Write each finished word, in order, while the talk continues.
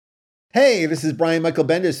Hey, this is Brian Michael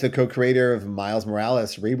Bendis, the co-creator of Miles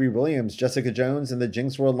Morales, Riri Williams, Jessica Jones, and the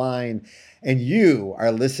Jinx World line, and you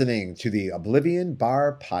are listening to the Oblivion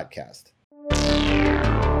Bar Podcast.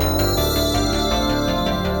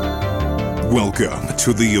 Welcome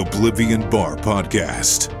to the Oblivion Bar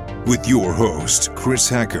Podcast with your host, Chris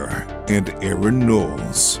Hacker and Aaron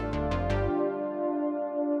Knowles.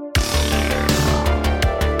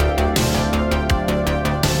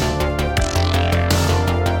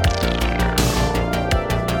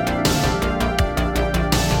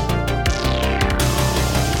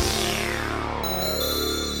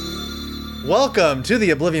 Welcome to the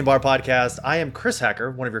Oblivion Bar Podcast. I am Chris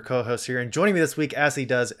Hacker, one of your co-hosts here, and joining me this week, as he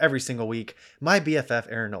does every single week, my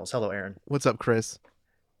BFF, Aaron Knowles. Hello, Aaron. What's up, Chris?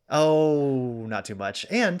 Oh, not too much.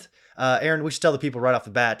 And, Aaron, we should tell the people right off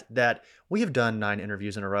the bat that we have done 9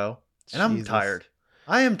 interviews in a row, and I'm tired.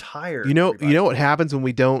 I am tired. You know what happens when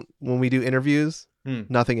we do interviews?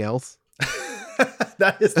 Nothing else.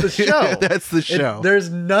 That is the show. That's the show. There's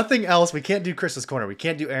nothing else. We can't do Chris's Corner. We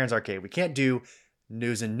can't do Aaron's Arcade. We can't do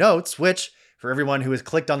News and Notes, which, for everyone who has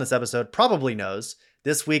clicked on this episode, probably knows.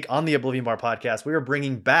 This week on the Oblivion Bar Podcast, we are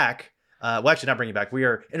bringing back, well, actually not bringing back, we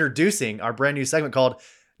are introducing our brand new segment called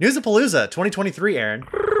News-a-palooza 2023, Aaron.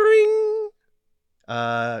 Ring.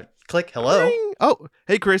 Click, hello. Ring. Oh,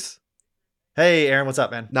 hey, Chris. Hey, Aaron, what's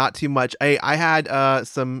up, man? Not too much. I had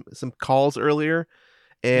some calls earlier,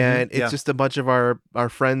 and it's just a bunch of our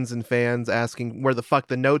friends and fans asking where the fuck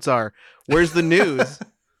the notes are. Where's the news?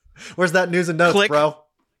 Where's that news and notes, Click. bro?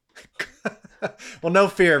 Well, no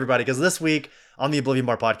fear, everybody, because this week on the Oblivion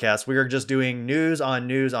Bar Podcast, we are just doing news on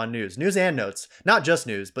news on news. News and notes. Not just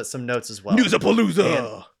news, but some notes as well.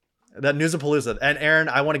 News-a-palooza! That News-a-palooza. And Aaron,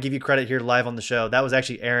 I want to give you credit here live on the show. That was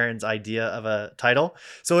actually Aaron's idea of a title.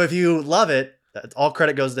 So if you love it, all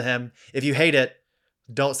credit goes to him. If you hate it,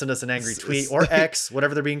 don't send us an angry tweet or X,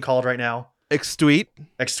 whatever they're being called right now. X-tweet.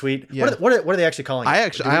 Yeah. What are they actually calling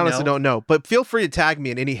it? I honestly don't know, but feel free to tag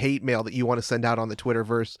me in any hate mail that you want to send out on the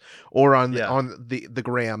Twitterverse or on the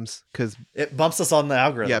grams, because it bumps us on the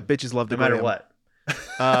algorithm. Yeah, bitches love the no matter gram. what.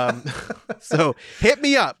 So hit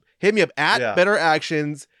me up at Better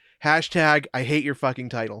Actions, hashtag I hate your fucking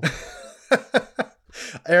title.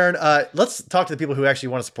 Aaron, let's talk to the people who actually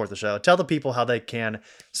want to support the show. Tell the people how they can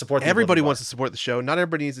support the Everybody wants to support the show. Not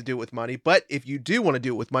everybody needs to do it with money, but if you do want to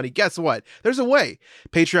do it with money, guess what? There's a way.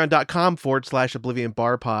 Patreon.com/Oblivion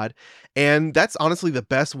Bar Pod. And that's honestly the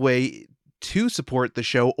best way to support the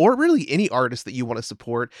show, or really any artist that you want to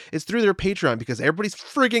support, is through their Patreon, because everybody's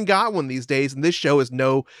friggin' got one these days, and this show is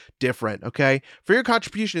no different, okay? For your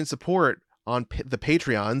contribution and support on the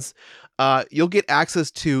Patreons, you'll get access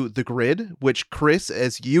to The Grid, which Chris,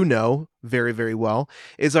 as you know very, very well,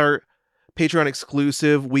 is our Patreon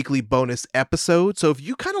exclusive weekly bonus episode. So if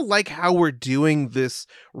you kind of like how we're doing this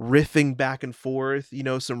riffing back and forth,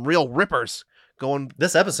 some real rippers going.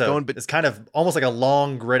 This episode is kind of almost like a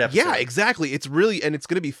long Grid episode. Yeah, exactly. It's really, and it's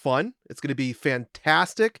going to be fun. It's going to be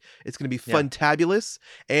fantastic. It's going to be funtabulous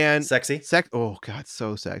and sexy. Oh God,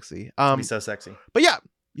 so sexy. It's gonna be so sexy. But yeah,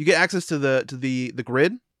 you get access to the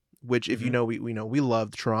Grid, which, if you know, we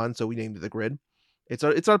loved Tron, so we named it The Grid. It's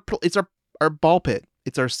our ball pit.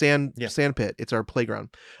 It's our sand pit. It's our playground.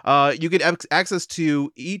 You get access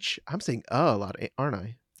to each. I'm saying a lot, aren't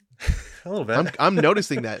I? A little bit. I'm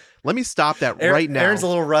noticing that. Let me stop that right now. Aaron's a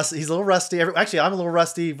little rusty. He's a little rusty. Actually, I'm a little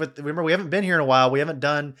rusty. But remember, we haven't been here in a while. We haven't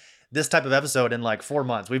done this type of episode in like 4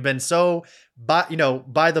 months. We've been so by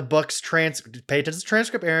the books. Pay attention to the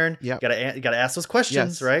transcript, Aaron. Yeah. You gotta ask those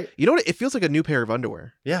questions, right? You know what? It feels like a new pair of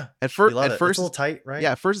underwear. Yeah. At first, it's a little tight, right?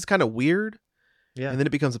 Yeah. At first, it's kind of weird. Yeah. And then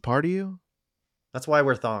it becomes a part of you. That's why I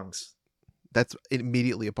wear thongs. That's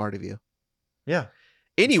immediately a part of you. Yeah.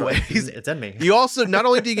 Anyways, it's in me. You also, not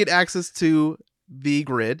only do you get access to the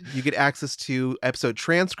Grid, you get access to episode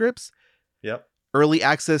transcripts. Yep. Early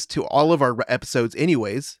access to all of our episodes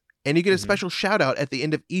anyways. And you get a special shout out at the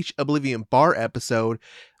end of each Oblivion Bar episode.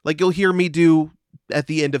 Like you'll hear me do at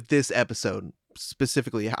the end of this episode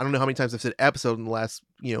specifically. I don't know how many times I've said episode in the last,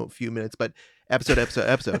 few minutes, but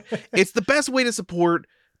episode. It's the best way to support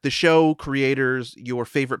the show, creators, your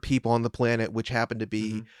favorite people on the planet, which happen to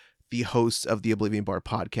be the hosts of the Oblivion Bar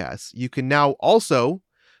podcast. You can now also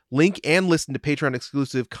link and listen to Patreon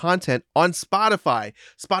exclusive content on Spotify.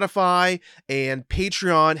 Spotify and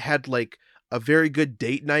Patreon had like a very good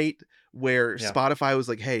date night where Spotify was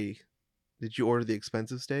like, hey, did you order the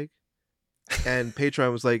expensive steak? And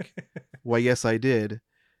Patreon was like, why, yes, I did.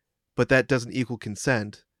 But that doesn't equal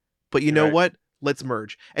consent. But you know what? let's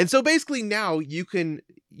merge. And so basically now you can,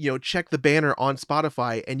 check the banner on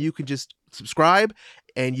Spotify and you can just subscribe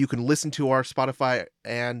and you can listen to our Spotify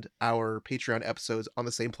and our Patreon episodes on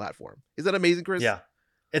the same platform. Is that amazing, Chris? Yeah.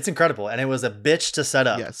 It's incredible. And it was a bitch to set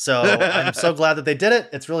up. Yes. So I'm so glad that they did it.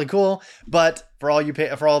 It's really cool. But for all the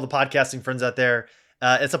podcasting friends out there,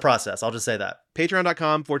 it's a process. I'll just say that.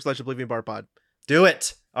 Patreon.com/OblivionBarPod. Do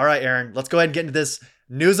it. All right, Aaron, let's go ahead and get into this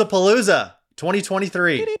News-a-palooza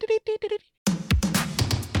 2023.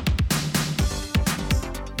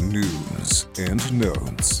 News and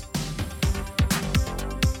notes.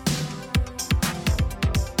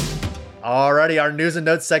 Alrighty, our news and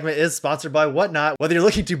notes segment is sponsored by Whatnot. Whether you're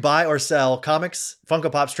looking to buy or sell comics,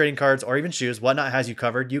 Funko Pops, trading cards, or even shoes, Whatnot has you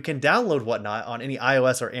covered. You can download Whatnot on any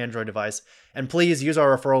iOS or Android device. And please use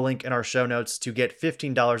our referral link in our show notes to get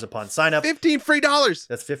 $15 upon sign up. $15 free.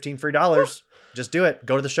 That's $15 free. Just do it.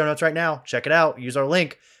 Go to the show notes right now. Check it out. Use our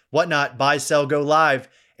link. Whatnot, buy, sell, go live.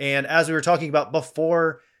 And as we were talking about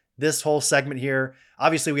before this whole segment here,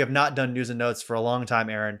 obviously we have not done news and notes for a long time,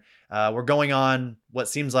 Aaron. We're going on what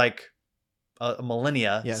seems like a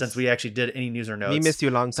millennia since we actually did any news or notes. We missed you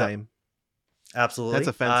a long time. Absolutely. That's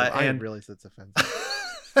offensive. I didn't realize that's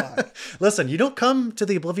offensive. Listen, you don't come to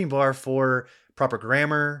the Oblivion Bar for proper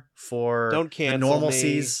grammar, for the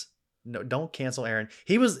normalcies. No, don't cancel Aaron.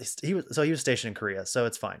 He was stationed in Korea, so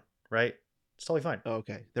it's fine, right? It's totally fine. Oh,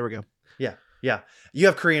 okay. There we go. Yeah. You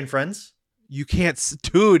have Korean friends. You can't say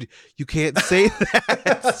that.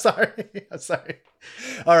 I'm sorry.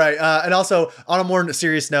 All right. And also, on a more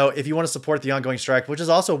serious note, if you want to support the ongoing strike, which is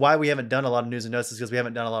also why we haven't done a lot of news and notes, is because we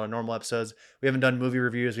haven't done a lot of normal episodes. We haven't done movie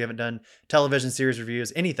reviews. We haven't done television series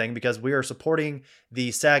reviews, anything, because we are supporting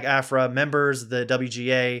the SAG-AFTRA members, the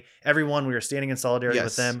WGA, everyone. We are standing in solidarity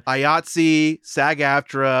with them. IATSE,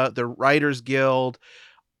 SAG-AFTRA, the Writers Guild.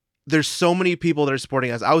 There's so many people that are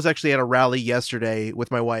supporting us. I was actually at a rally yesterday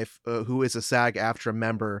with my wife, who is a SAG-AFTRA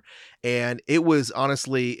member, and it was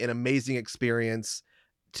honestly an amazing experience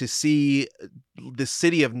to see the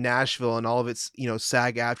city of Nashville and all of its,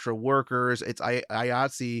 SAG-AFTRA workers, its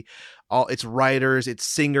IATSE, all its writers, its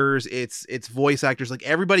singers, its voice actors. Like,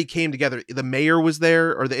 everybody came together. The mayor was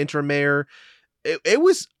there, or the interim mayor. It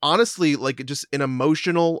was honestly like just an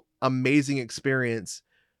emotional, amazing experience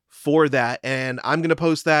for that. And I'm going to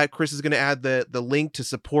post that. Chris is going to add the link to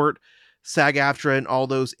support SAG-AFTRA and all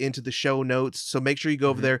those into the show notes. So make sure you go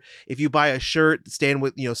over there. If you buy a shirt, stand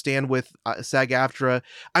with SAG-AFTRA.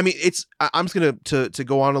 I mean, I'm just going to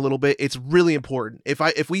go on a little bit. It's really important.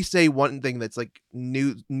 If we say one thing that's like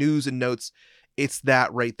news and notes, it's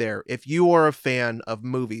that right there. If you are a fan of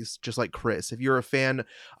movies, just like Chris, if you're a fan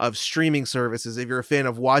of streaming services, if you're a fan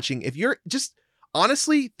of watching, if you're just,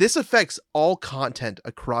 honestly, this affects all content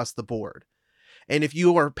across the board. And if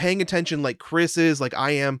you are paying attention like Chris is, like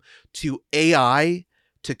I am, to AI,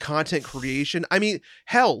 to content creation, I mean,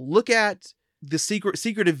 hell, look at the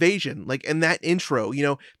Secret Invasion, like in that intro,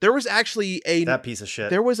 there was actually that piece of shit.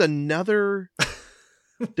 There was another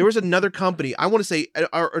company, I want to say,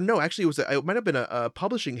 or no, actually it might have been a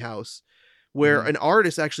publishing house where an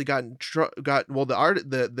artist actually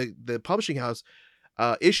the publishing house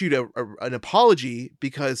issued an apology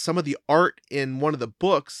because some of the art in one of the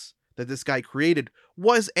books that this guy created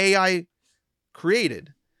was AI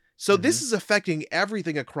created. So this is affecting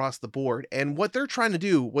everything across the board. And what they're trying to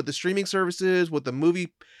do, what the streaming services, what the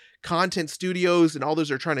movie content studios and all those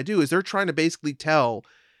are trying to do, is they're trying to basically tell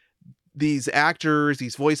these actors,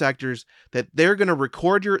 these voice actors, that they're going to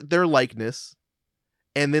record their likeness,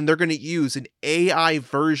 and then they're going to use an AI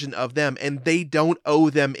version of them, and they don't owe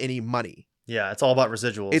them any money. Yeah, it's all about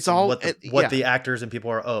residuals. It's all what the actors and people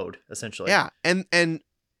are owed, essentially. Yeah, and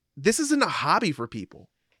this isn't a hobby for people.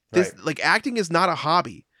 This like acting is not a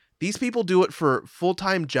hobby. These people do it for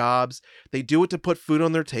full-time jobs. They do it to put food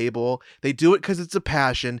on their table. They do it because it's a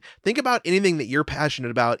passion. Think about anything that you're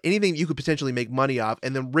passionate about, anything you could potentially make money off,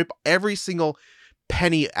 and then rip every single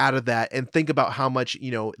penny out of that and think about how much,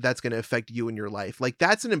 that's going to affect you in your life. Like,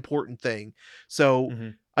 that's an important thing. So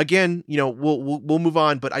again, we'll move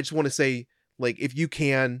on, but I just want to say, like, if you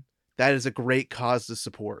can, that is a great cause to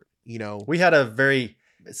support. We had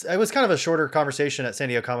it was kind of a shorter conversation at San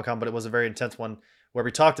Diego Comic-Con, but it was a very intense one where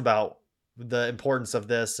we talked about the importance of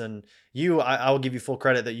this. And I will give you full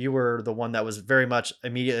credit that you were the one that was very much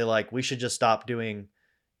immediately like, we should just stop doing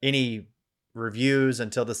any reviews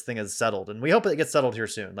until this thing is settled. And we hope it gets settled here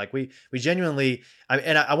soon. Like we genuinely,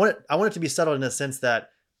 I want it to be settled in the sense that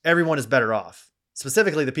everyone is better off.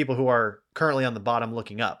 Specifically the people who are currently on the bottom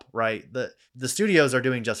looking up, right? The studios are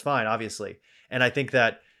doing just fine, obviously. And I think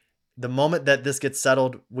that the moment that this gets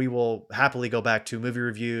settled, we will happily go back to movie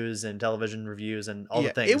reviews and television reviews and all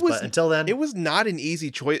the things. But until then, it was not an easy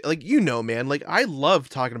choice. Like, man, like I love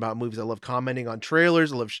talking about movies. I love commenting on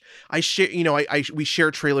trailers. I share, we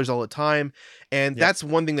share trailers all the time. And that's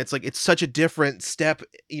one thing that's like, it's such a different step,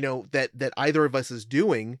 that either of us is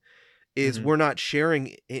doing is we're not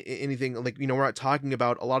sharing anything. Like, we're not talking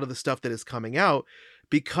about a lot of the stuff that is coming out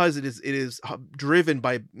because it is driven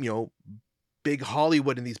by, big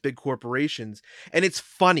Hollywood and these big corporations. And it's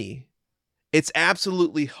funny. It's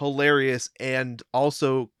absolutely hilarious. And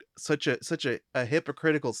also such a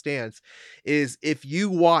hypocritical stance is if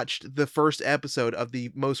you watched the first episode of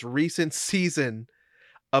the most recent season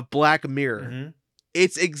of Black Mirror,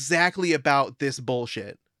 it's exactly about this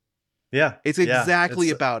bullshit. Yeah. It's exactly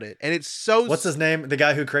about it. And it's so... What's his name? The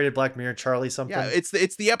guy who created Black Mirror, Charlie something? Yeah,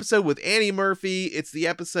 it's the episode with Annie Murphy. It's the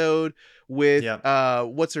episode with,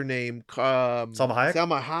 what's her name? Salma Hayek?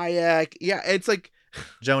 Salma Hayek. Yeah, it's like...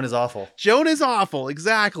 Joan is awful. Joan is awful,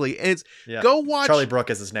 exactly. And it's... Go watch... Charlie Brooke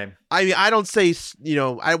is his name. I mean, I don't say,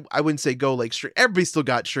 I wouldn't say go like stream. Everybody still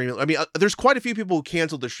got streaming. I mean, there's quite a few people who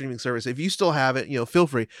canceled their streaming service. If you still have it, feel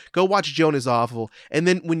free. Go watch Joan is Awful. And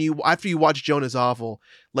then after you watch Joan is Awful,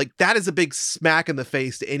 like that is a big smack in the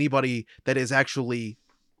face to anybody that is actually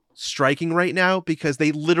striking right now because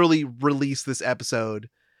they literally released this episode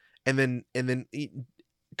and then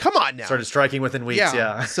come on now. Started striking within weeks.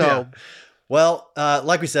 Yeah. So, yeah. Well,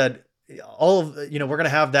 like we said, all of we're going to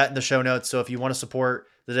have that in the show notes. So if you want to support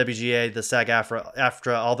the WGA, the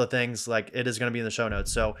SAG-AFTRA, all the things, like it is going to be in the show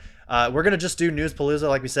notes. So we're going to just do News-a-palooza,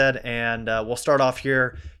 like we said, and we'll start off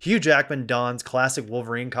here. Hugh Jackman dons classic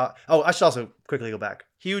Wolverine. I should also quickly go back.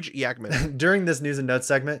 Hugh Jackman. During this news and notes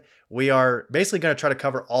segment, we are basically going to try to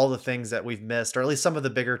cover all the things that we've missed, or at least some of the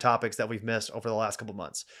bigger topics that we've missed over the last couple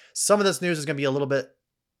months. Some of this news is going to be a little bit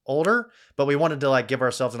older, but we wanted to like give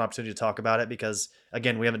ourselves an opportunity to talk about it because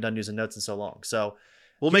again, we haven't done news and notes in so long. So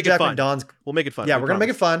we'll make it fun. We'll make it fun. Yeah, we're going to make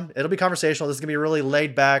it fun. It'll be conversational. This is going to be really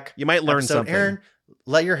laid back. You might learn episode. something. Aaron,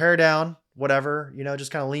 let your hair down, whatever,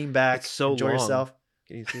 just kind of lean back, enjoy long. yourself.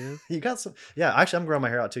 Can you see this? You got some, yeah, actually I'm growing my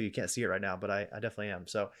hair out too. You can't see it right now, but I definitely am.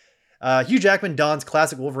 So Hugh Jackman dons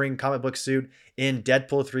classic Wolverine comic book suit in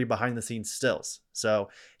Deadpool 3 behind the scenes stills. So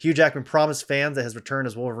Hugh Jackman promised fans that his return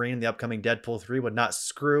as Wolverine in the upcoming Deadpool 3 would not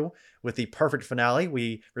screw with the perfect finale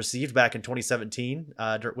we received back in 2017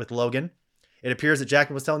 with Logan. It appears that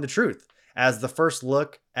Jackman was telling the truth, as the first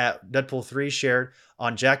look at Deadpool 3 shared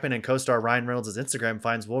on Jackman and co-star Ryan Reynolds' Instagram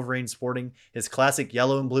finds Wolverine sporting his classic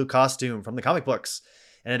yellow and blue costume from the comic books.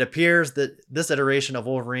 And it appears that this iteration of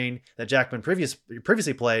Wolverine that Jackman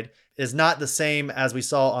previously played is not the same as we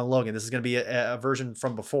saw on Logan. This is going to be a version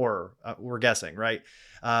from before, we're guessing, right?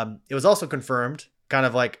 It was also confirmed, kind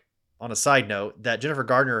of like on a side note, that Jennifer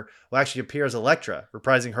Gardner will actually appear as Elektra,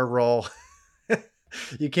 reprising her role.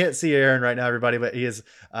 You can't see Aaron right now, everybody, but he is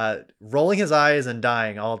rolling his eyes and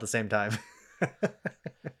dying all at the same time.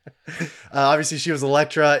 Obviously, she was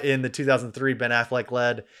Elektra in the 2003 Ben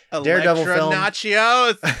Affleck-led Daredevil film.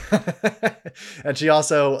 Nachos. And she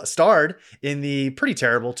also starred in the pretty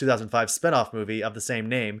terrible 2005 spinoff movie of the same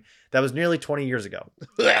name that was nearly 20 years ago.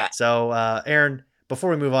 So, Aaron,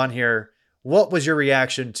 before we move on here, what was your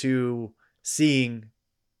reaction to seeing,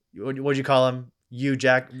 what'd you call him? Hugh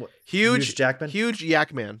Jackman. Huge Jackman.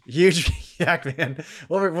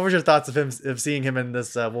 What was your thoughts of him, of seeing him in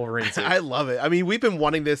this Wolverine suit? I love it. I mean, we've been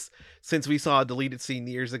wanting this since we saw a deleted scene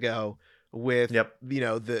years ago with,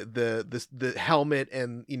 the helmet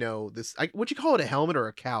and, this, would you call it a helmet or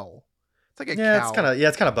a cowl? It's like a cowl.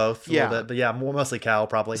 It's kind of both a little bit, but yeah, mostly cowl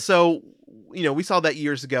probably. So, we saw that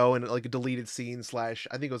years ago in like a deleted scene / I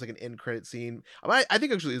think it was like an end credit scene. I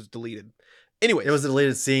think actually it was deleted. Anyway, it was a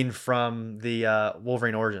deleted scene from the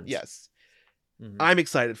Wolverine Origins. Yes. Mm-hmm. I'm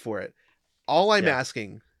excited for it. This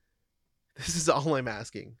is all I'm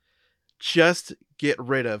asking. Just get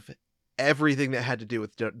rid of everything that had to do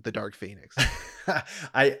with the Dark Phoenix.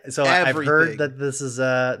 I've heard that this is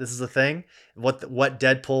a thing. What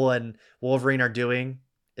Deadpool and Wolverine are doing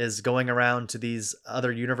is going around to these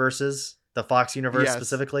other universes, the Fox universe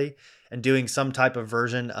specifically, and doing some type of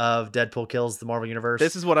version of Deadpool kills the Marvel universe.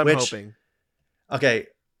 This is what I'm hoping. Okay,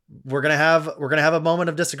 we're gonna have a moment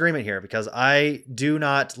of disagreement here because I do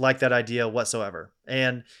not like that idea whatsoever.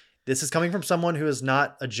 And this is coming from someone who is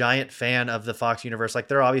not a giant fan of the Fox universe. Like,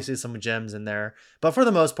 there are obviously some gems in there, but for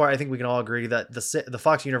the most part, I think we can all agree that the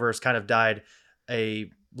Fox universe kind of died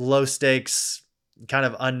a low stakes, kind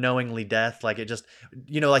of unknowingly death. Like, it just,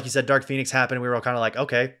 like you said, Dark Phoenix happened. And we were all kind of like,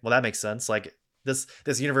 okay, well, that makes sense. Like, this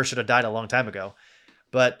universe should have died a long time ago.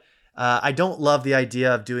 But I don't love the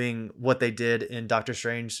idea of doing what they did in Doctor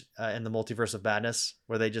Strange in the Multiverse of Madness,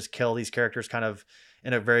 where they just kill these characters kind of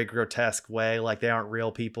in a very grotesque way, like they aren't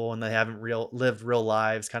real people and they haven't lived real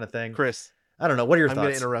lives, kind of thing. Chris, I don't know. What are your I'm thoughts?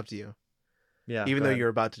 going to interrupt you. Yeah. Even though ahead. you're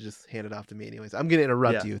about to just hand it off to me anyways. I'm going to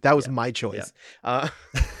interrupt you. That was my choice.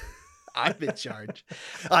 I'm in charge.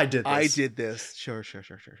 I did this. I did this. Sure.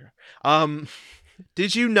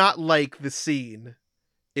 Did you not like the scene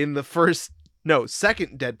in the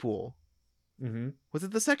second Deadpool? Mm-hmm. Was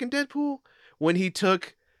it the second Deadpool? When he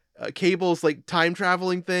took Cable's like time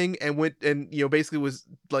traveling thing and went and, basically was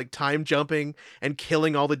like time jumping and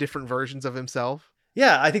killing all the different versions of himself?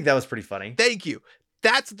 Yeah, I think that was pretty funny. Thank you.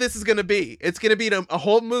 That's what this is going to be. It's going to be a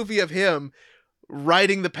whole movie of him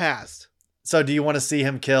writing the past. So do you want to see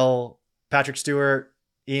him kill Patrick Stewart,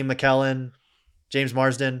 Ian McKellen, James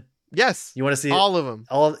Marsden? Yes. You want to see all of them?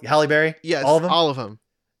 Halle Berry? Yes. All of them? All of them.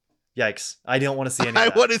 Yikes. I don't want to see any I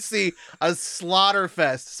of that. want to see a slaughter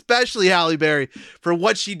fest, especially Halle Berry, for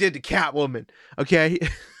what she did to Catwoman. Okay?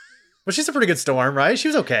 But she's a pretty good Storm, right? She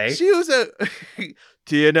was okay. She was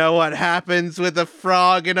Do you know what happens with a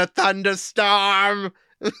frog in a thunderstorm?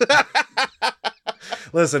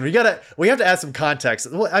 Listen, we have to add some context.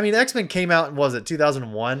 I mean, X-Men came out in, was it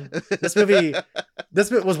 2001? This movie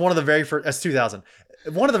was one of the very first, that's 2000.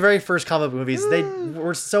 One of the very first comic book movies. They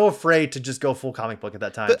were so afraid to just go full comic book at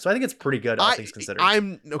that time. So I think it's pretty good, all things considered.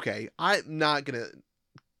 I'm not going to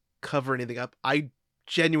cover anything up. I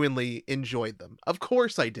genuinely enjoyed them. Of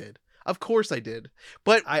course I did.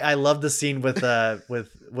 But I love the scene with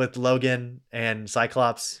Logan and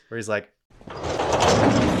Cyclops where he's like,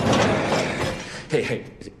 Hey,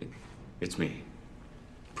 it's me.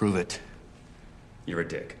 Prove it. You're a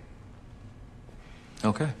dick.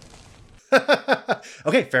 Okay.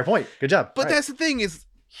 okay, fair point. Good job. But that's the thing is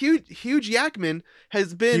Hugh Jackman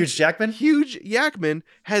has been the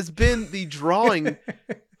drawing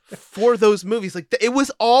for those movies. Like it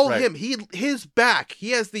was all him. His back.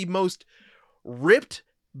 He has the most ripped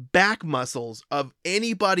back muscles of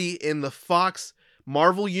anybody in the Fox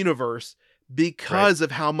Marvel universe because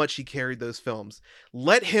of how much he carried those films.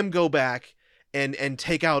 Let him go back and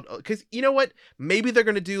take out, because you know what? Maybe they're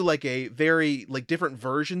going to do like a very like different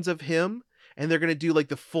versions of him, and they're going to do like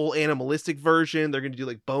the full animalistic version. They're going to do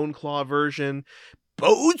like Bone Claw version.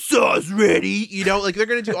 Bone Saw's ready. Like they're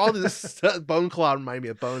going to do all this stuff. Bone Claw reminded me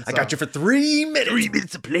of Bone Saw. I got you for 3 minutes. 3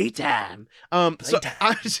 minutes of playtime. So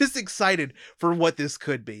I'm just excited for what this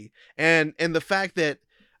could be. And the fact that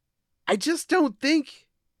I just don't think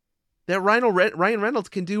that Ryan Reynolds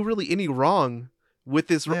can do really any wrong with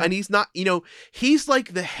this. Yeah. And he's not, he's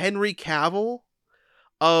like the Henry Cavill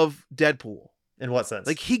of Deadpool. In what sense?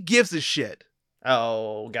 Like he gives a shit.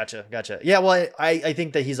 Oh, gotcha. Yeah, well, I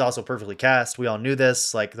think that he's also perfectly cast. We all knew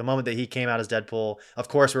this. Like the moment that he came out as Deadpool, of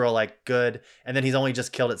course we were all like, good. And then he's only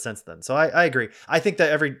just killed it since then. So I agree. I think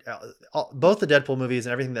that both the Deadpool movies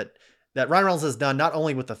and everything that Ryan Reynolds has done, not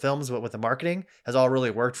only with the films, but with the marketing, has all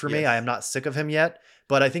really worked for me. I am not sick of him yet,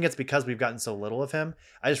 but I think it's because we've gotten so little of him.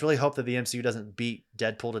 I just really hope that the MCU doesn't beat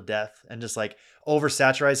Deadpool to death and just like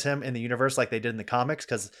oversaturize him in the universe like they did in the comics,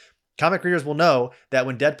 because comic readers will know that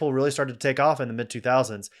when Deadpool really started to take off in the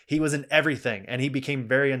mid-2000s, he was in everything and he became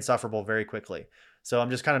very insufferable very quickly. So I'm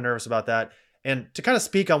just kind of nervous about that. And to kind of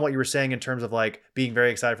speak on what you were saying in terms of like being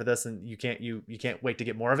very excited for this and you can't wait to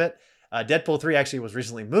get more of it. Deadpool 3 actually was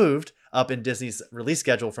recently moved up in Disney's release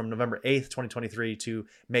schedule from November 8th, 2023 to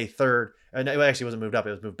May 3rd. It actually wasn't moved up.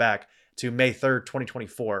 It was moved back to May 3rd,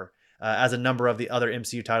 2024, as a number of the other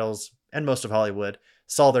MCU titles and most of Hollywood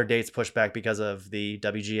saw their dates pushed back because of the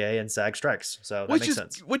WGA and SAG strikes. So that makes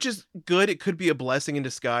sense. Which is good. It could be a blessing in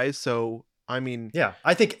disguise. So, I mean... Yeah,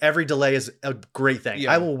 I think every delay is a great thing.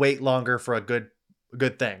 Yeah. I will wait longer for a good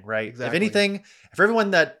thing, right? Exactly. If anything, for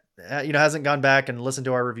everyone that hasn't gone back and listened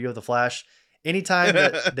to our review of The Flash, anytime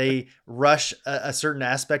that they rush a certain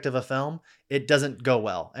aspect of a film, it doesn't go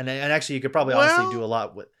well. And actually, you could probably honestly do a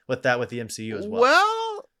lot with that with the MCU as well.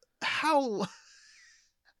 Well,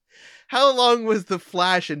 how long was The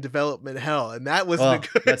Flash in development hell? And that wasn't a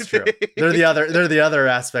good That's thing. true. They're the other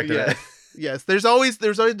aspect of it. Yes, there's always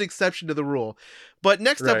an exception to the rule. But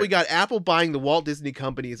next up, we got Apple buying the Walt Disney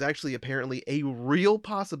Company is actually apparently a real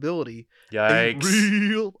possibility.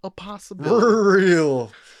 Yikes. A possibility.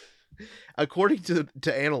 Real. According to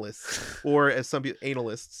analysts, or as some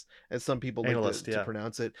analysts, as some people like to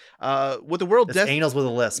pronounce it, what the world anals with a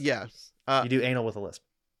lisp. Yeah, you do anal with a lisp.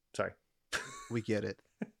 Sorry, we get it.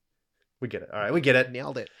 We get it. All right, we get it.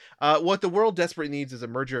 Nailed it. What the world desperately needs is a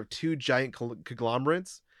merger of two giant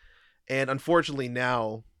conglomerates, and unfortunately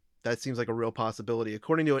now That seems like a real possibility.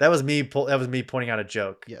 According to it, That was me. That was me pointing out a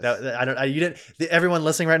joke. Yes. You didn't. Everyone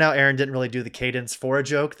listening right now, Aaron didn't really do the cadence for a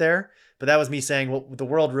joke there, but that was me saying what the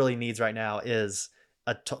world really needs right now is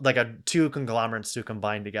two conglomerates to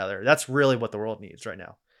combine together. That's really what the world needs right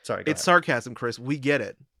now. Sorry, go it's ahead. sarcasm, Chris. We get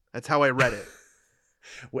it. That's how I read it.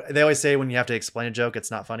 They always say when you have to explain a joke,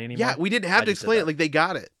 it's not funny anymore. Yeah, we didn't have to explain it. Like, they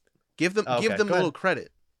got it. Give them Oh, okay. give them a Go little ahead.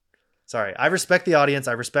 credit. Sorry, I respect the audience.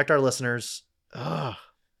 I respect our listeners. Ugh.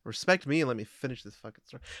 Respect me and let me finish this fucking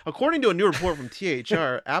story. According to a new report from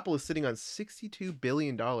THR, Apple is sitting on $62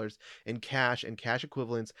 billion in cash and cash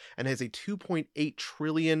equivalents and has a $2.8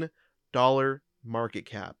 trillion market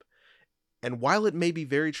cap. And while it may be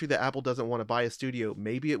very true that Apple doesn't want to buy a studio,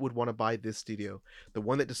 maybe it would want to buy this studio. The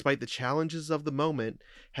one that, despite the challenges of the moment,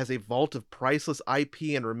 has a vault of priceless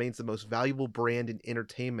IP and remains the most valuable brand in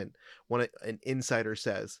entertainment, an insider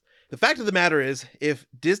says. The fact of the matter is, if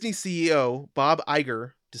Disney CEO Bob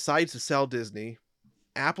Iger decides to sell Disney,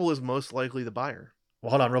 Apple is most likely the buyer. Well,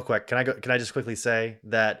 hold on real quick. Can I just quickly say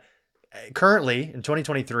that currently in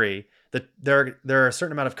 2023, there are a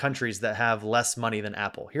certain amount of countries that have less money than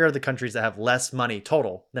Apple. Here are the countries that have less money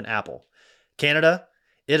total than Apple. Canada,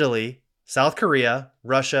 Italy, South Korea,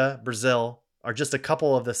 Russia, Brazil are just a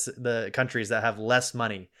couple of the countries that have less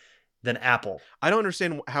money than Apple. I don't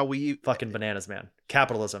understand how we fucking bananas, man.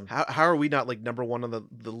 Capitalism. How are we not like number one on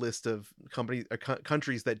the list of companies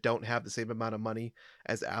countries that don't have the same amount of money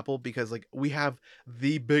as Apple? Because like we have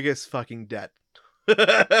the biggest fucking debt.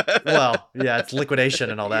 Well, yeah, it's liquidation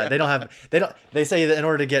and all that. Yeah. They say that in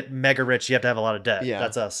order to get mega rich, you have to have a lot of debt. Yeah.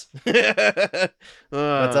 That's us. That's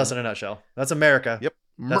us in a nutshell. That's America. Yep.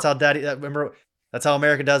 That's how Daddy. Remember, that's how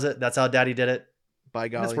America does it. That's how Daddy did it. By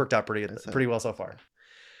golly, And it's worked out pretty well so far.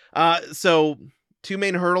 So two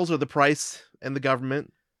main hurdles are the price and the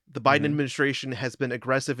government. The Biden administration has been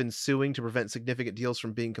aggressive in suing to prevent significant deals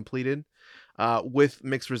from being completed, with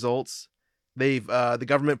mixed results. The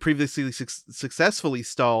government previously successfully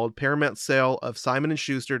stalled Paramount's sale of Simon &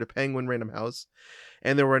 Schuster to Penguin Random House,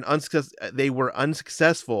 and they were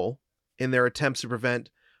unsuccessful in their attempts to prevent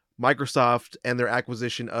Microsoft and their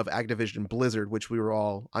acquisition of Activision Blizzard, which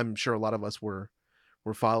I'm sure a lot of us were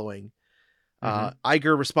following.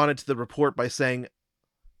 Iger responded to the report by saying,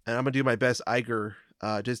 and I'm going to do my best Iger,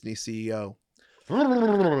 Disney CEO.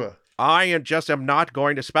 I am not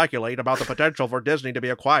going to speculate about the potential for Disney to be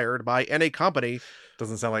acquired by any company.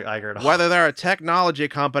 Doesn't sound like Iger at all. Whether they're a technology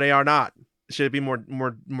company or not. Should it be more?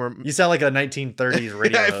 You sound like a 1930s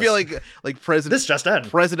radio I host. feel like President. This just in.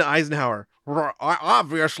 President Eisenhower.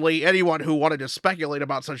 Obviously, anyone who wanted to speculate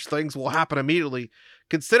about such things will happen immediately.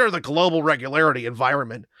 Consider the global regularity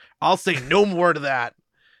environment. I'll say no more to that.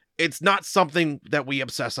 It's not something that we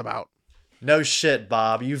obsess about. No shit,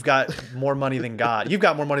 Bob. You've got more money than God. You've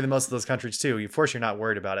got more money than most of those countries too. Of course, you're not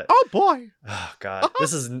worried about it. Oh boy. Oh God.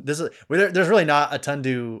 This is. There's really not a ton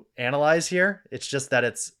to analyze here. It's just that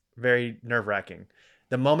it's very nerve wracking.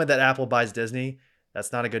 The moment that Apple buys Disney,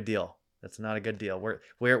 that's not a good deal. That's not a good deal.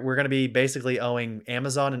 We're going to be basically owing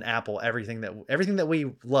Amazon and Apple everything that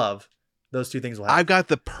we love. Those two things will happen. I've got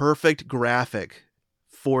the perfect graphic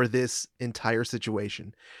for this entire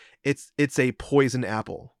situation. It's a poison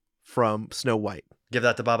apple from Snow White. Give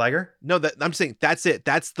that to Bob Iger? No, I'm saying that's it.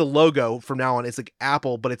 That's the logo from now on. It's like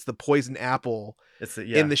apple, but it's the poison apple. It's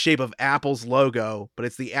in the shape of Apple's logo, but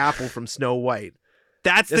it's the apple from Snow White.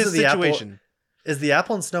 That's the situation. Is the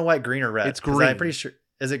apple in Snow White green or red? It's green. I'm pretty sure.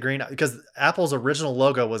 Is it green? Because Apple's original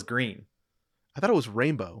logo was green. I thought it was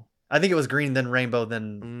rainbow. I think it was green, then rainbow,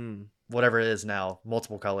 then whatever it is now,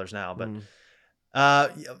 multiple colors now. But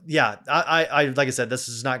yeah, I like I said, this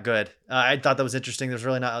is not good. I thought that was interesting. There's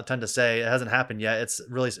really not a ton to say. It hasn't happened yet.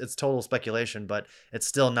 It's total speculation, but it's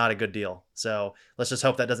still not a good deal. So let's just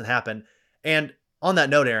hope that doesn't happen. And on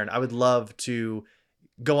that note, Aaron, I would love to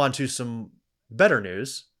go on to some better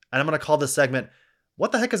news. And I'm going to call this segment,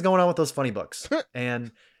 "What the heck is going on with those funny books?"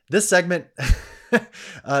 And this segment,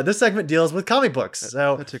 deals with comic books.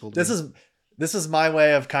 So this is my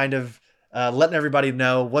way of kind of letting everybody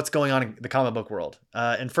know what's going on in the comic book world.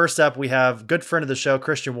 And first up, we have good friend of the show,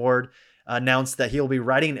 Christian Ward, announced that he will be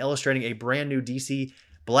writing and illustrating a brand new DC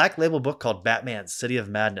Black Label book called Batman: City of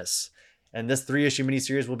Madness. And this 3-issue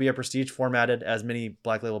miniseries will be a prestige formatted, as many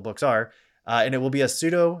Black Label books are. And it will be a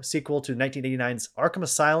pseudo sequel to 1989's Arkham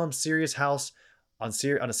Asylum Serious House on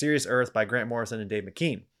a Serious Earth by Grant Morrison and Dave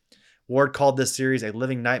McKean. Ward called this series a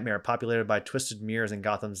living nightmare populated by twisted mirrors and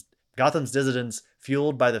Gotham's dissidents,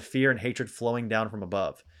 fueled by the fear and hatred flowing down from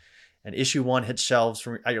above. And issue 1 hits shelves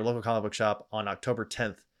at your local comic book shop on October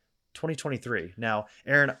 10th, 2023. Now,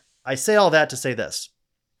 Aaron, I say all that to say this.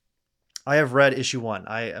 I have read issue 1.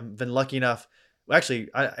 I have been lucky enough Actually,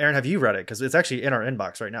 Aaron, have you read it? Because it's actually in our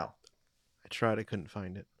inbox right now. I tried. I couldn't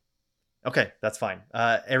find it. Okay, that's fine.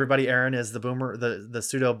 Everybody, Aaron is the boomer, the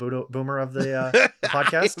pseudo boomer of the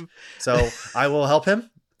podcast. So I will help him.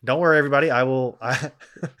 Don't worry, everybody. I will. I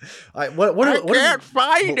can't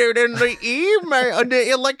find it in the email, in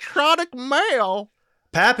the electronic mail.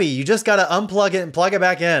 Pappy, you just got to unplug it and plug it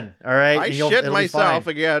back in. All right. I shit myself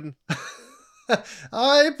again.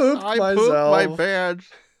 I pooped myself. Pooped my pants.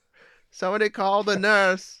 Somebody call the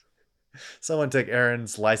nurse. Someone take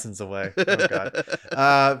Aaron's license away. Oh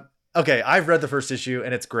God. Okay, I've read the first issue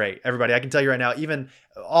and it's great. Everybody, I can tell you right now, even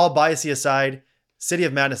all biasy aside, City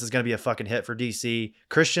of Madness is going to be a fucking hit for DC.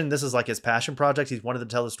 Christian, this is like his passion project. He's wanted to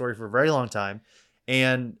tell the story for a very long time.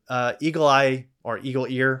 And Eagle Eye or Eagle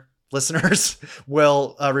Ear listeners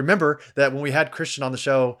will remember that when we had Christian on the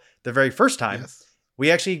show the very first time, we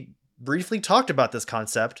actually briefly talked about this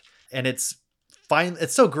concept, and it's fine.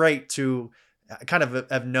 It's so great to kind of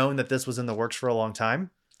have known that this was in the works for a long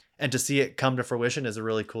time, and to see it come to fruition is a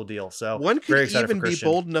really cool deal. So one could even be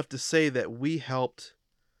bold enough to say that we helped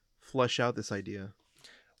flesh out this idea.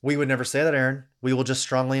 We would never say that, Aaron. We will just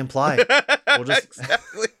strongly imply. We'll just,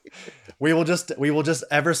 exactly. We will just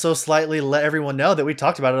ever so slightly let everyone know that we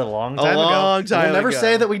talked about it a long time ago. We'll never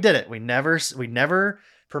say that we did it. We never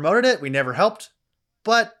promoted it. We never helped,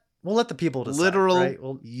 but we'll let the people decide.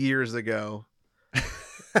 Literal years ago.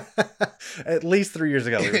 At least 3 years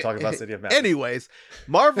ago, we were talking about City of Madness. Anyways,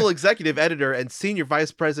 Marvel executive editor and senior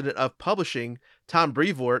vice president of publishing, Tom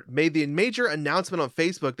Brevoort, made the major announcement on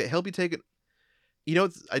Facebook that he'll be taking. You know,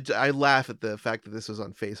 I laugh at the fact that this was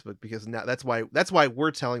on Facebook because now that's why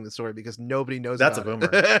we're telling the story, because nobody knows. That's about a boomer.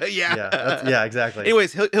 It. Yeah, exactly.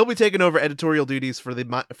 Anyways, he'll be taking over editorial duties for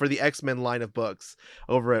the X-Men line of books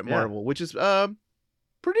over at Marvel, which is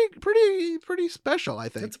pretty special, I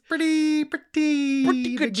think. It's pretty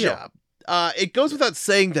good job. It goes without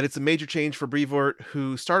saying that it's a major change for Brevoort,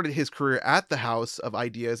 who started his career at the House of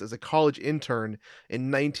Ideas as a college intern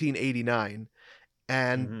in 1989.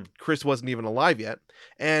 And Chris wasn't even alive yet,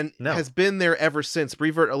 and has been there ever since.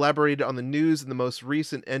 Brevoort elaborated on the news in the most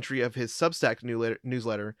recent entry of his Substack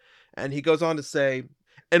newsletter, and he goes on to say,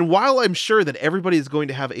 "And while I'm sure that everybody is going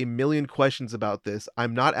to have a million questions about this,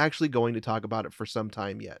 I'm not actually going to talk about it for some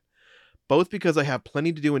time yet. Both because I have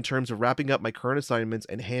plenty to do in terms of wrapping up my current assignments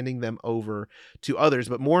and handing them over to others,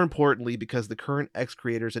 but more importantly, because the current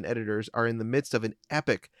X-creators and editors are in the midst of an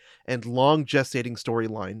epic and long gestating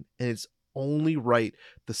storyline, and it's only right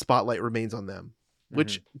the spotlight remains on them."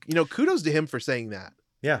 Which, you know, kudos to him for saying that.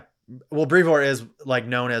 Yeah. Well, Brevoort is like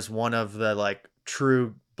known as one of the like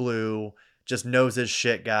true blue, just knows his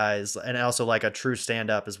shit guys, and also like a true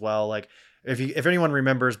stand-up as well. Like if anyone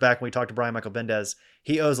remembers back when we talked to Brian Michael Bendis,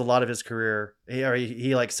 he owes a lot of his career.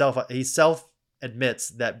 He self admits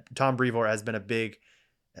that Tom Brevoort has been a big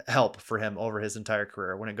help for him over his entire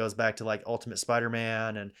career when it goes back to like Ultimate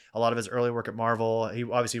Spider-Man and a lot of his early work at Marvel. He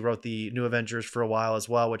obviously wrote the New Avengers for a while as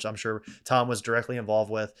well, which I'm sure Tom was directly involved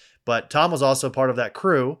with. But Tom was also part of that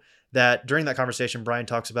crew that during that conversation, Brian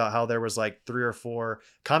talks about how there was like 3 or 4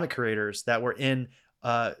 comic creators that were in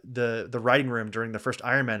the writing room during the first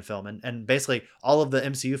Iron Man film and basically all of the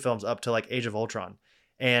MCU films up to like Age of Ultron.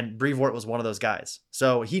 And Brevoort was one of those guys.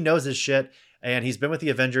 So he knows his shit, and he's been with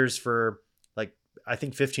the Avengers for like, I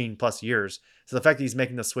think 15 plus years. So the fact that he's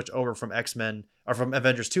making the switch over from X-Men or from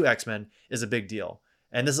Avengers to X-Men is a big deal.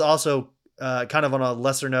 And this is also kind of on a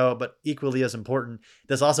lesser note, but equally as important.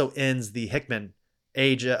 This also ends the Hickman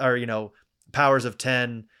age or, you know, Powers of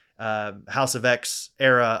 10, House of X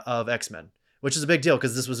era of X-Men, which is a big deal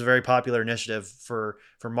because this was a very popular initiative for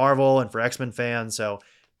Marvel and for X-Men fans. So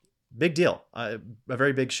big deal, a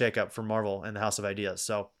very big shakeup for Marvel and the House of Ideas.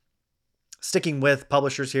 So sticking with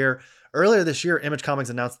publishers here, earlier this year, Image Comics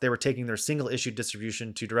announced they were taking their single issue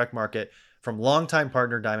distribution to direct market from longtime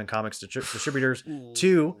partner Diamond Comics distributors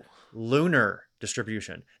to Lunar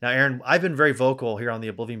distribution. Now, Aaron, I've been very vocal here on the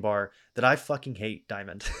Oblivion Bar that I fucking hate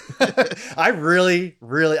Diamond. I really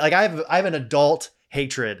like, I have an adult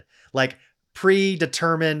hatred, like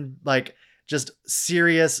predetermined, like just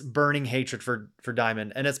serious burning hatred for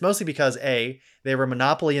Diamond. And it's mostly because they were a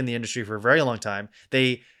monopoly in the industry for a very long time.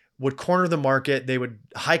 They would corner the market. They would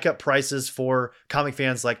hike up prices for comic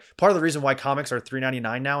fans. Like part of the reason why comics are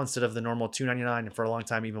 $3.99 now instead of the normal $2.99 and for a long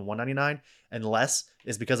time even $1.99 and less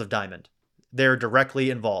is because of Diamond. They're directly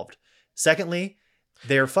involved. Secondly,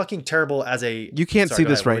 they're fucking terrible as a... You can't see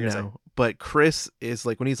this right now, but Chris is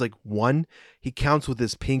like, when he's like 1, he counts with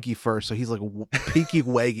his pinky first. So he's like pinky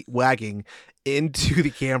wagging into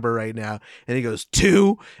the camera right now. And he goes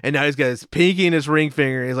 2. And now he's got his pinky and his ring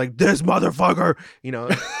finger. He's like, this motherfucker, you know.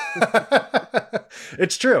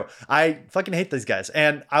 It's true. I fucking hate these guys.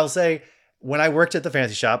 And I'll say, when I worked at the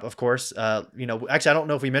fantasy shop, of course, you know, actually, I don't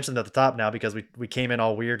know if we mentioned it at the top now because we came in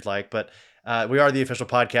all weird but we are the official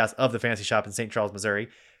podcast of the fantasy shop in St. Charles, Missouri.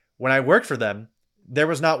 When I worked for them, there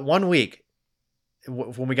was not one week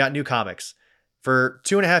when we got new comics for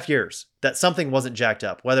 2.5 years that something wasn't jacked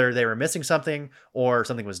up, whether they were missing something or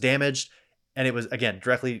something was damaged. And it was, again,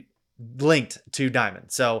 directly linked to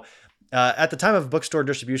Diamond. So at the time of bookstore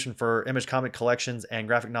distribution for Image comic collections and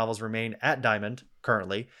graphic novels remain at Diamond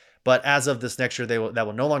currently. But as of this next year, that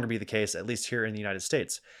will no longer be the case, at least here in the United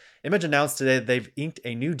States. Image announced today that they've inked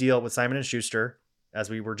a new deal with Simon & Schuster,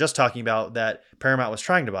 as we were just talking about, that Paramount was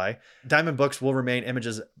trying to buy. Diamond Books will remain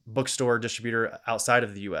Image's bookstore distributor outside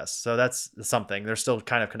of the U.S., so that's something. They're still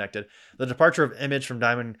kind of connected. The departure of Image from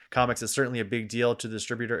Diamond Comics is certainly a big deal to the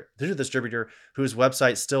distributor whose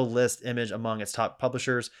website still lists Image among its top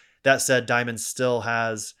publishers. That said, Diamond still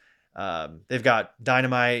has... they've got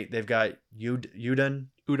Dynamite, they've got Udon.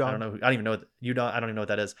 I don't even know what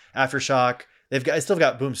that is. Aftershock. They've still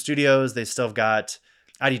got Boom Studios. They still got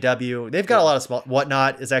IDW. They've got a lot of small.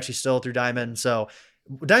 Whatnot is actually still through Diamond. So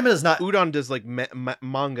Diamond is not. Udon does like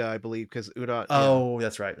manga, I believe, because Udon. Oh, yeah.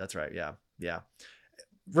 That's right. Yeah.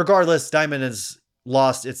 Regardless, Diamond has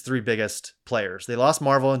lost its 3 biggest players. They lost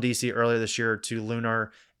Marvel and DC earlier this year to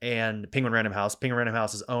Lunar and Penguin Random House. Penguin Random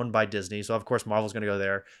House is owned by Disney, so of course Marvel's going to go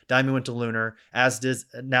there. Diamond went to Lunar, as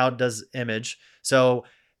now does Image. So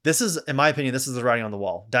this is, in my opinion, this is the writing on the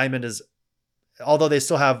wall. Diamond is, although they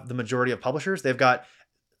still have the majority of publishers, they've got,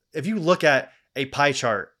 if you look at a pie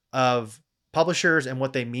chart of publishers and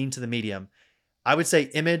what they mean to the medium, I would say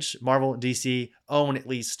Image, Marvel, and DC own at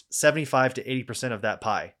least 75 to 80% of that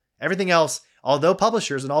pie. Everything else, although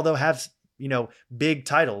publishers and although have, you know, big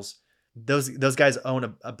titles, those guys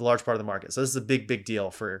own a large part of the market. So this is a big deal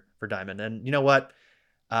for Diamond. And you know what?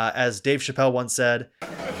 As Dave Chappelle once said,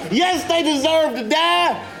 yes, they deserve to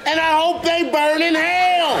die, and I hope they burn in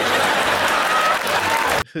hell.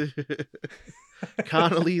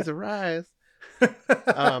 Condoleezza Rice.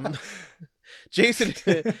 Jason,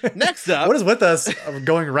 next up. What is with us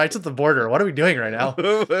going right to the border? What are we doing right now?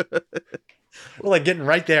 We're like getting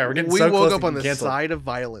right there. We're getting so close. We woke up on the side of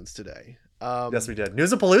violence today. Yes, we did.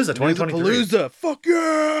 News-a-palooza 2023. News-a-palooza. Fuck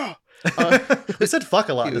yeah. We said fuck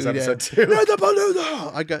a lot in this episode too.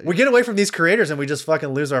 News-a-palooza. We get away from these creators and we just fucking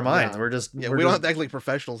lose our minds. Yeah. We don't have to act like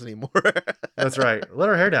professionals anymore. That's right. Let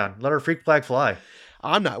our hair down. Let our freak flag fly.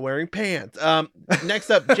 I'm not wearing pants. Next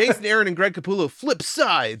up, Jason Aaron and Greg Capullo flip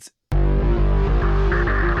sides.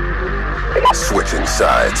 Switching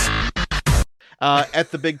sides. At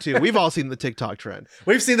the big 2. We've all seen the TikTok trend.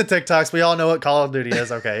 We've seen the TikToks. We all know what Call of Duty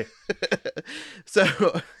is. Okay. So,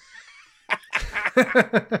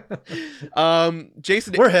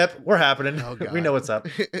 Jason, we're hip. We're happening. Oh, God. We know what's up.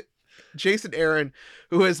 Jason Aaron,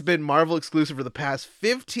 who has been Marvel exclusive for the past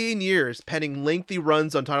 15 years, penning lengthy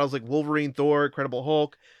runs on titles like Wolverine, Thor, Incredible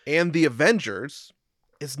Hulk, and The Avengers,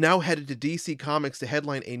 is now headed to DC Comics to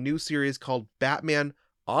headline a new series called Batman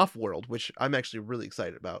Offworld, which I'm actually really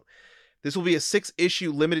excited about. This will be a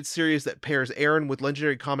 6-issue limited series that pairs Aaron with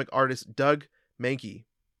legendary comic artist Doug Mahnke.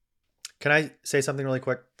 Can I say something really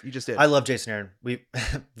quick? You just did. I love Jason Aaron.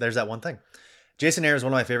 There's that one thing. Jason Aaron is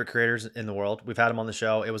one of my favorite creators in the world. We've had him on the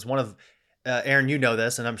show. It was one of, Aaron, you know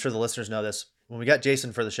this, and I'm sure the listeners know this. When we got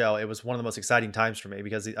Jason for the show, it was one of the most exciting times for me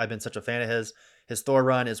because I've been such a fan of his. His Thor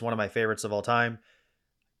run is one of my favorites of all time.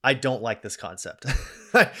 I don't like this concept.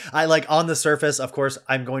 I like, on the surface, of course,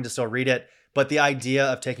 I'm going to still read it, but the idea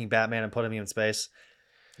of taking Batman and putting him in space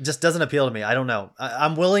just doesn't appeal to me. I don't know.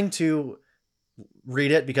 I'm willing to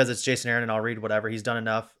read it because it's Jason Aaron and I'll read whatever. He's done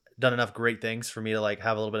enough great things for me to like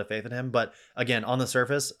have a little bit of faith in him. But again, on the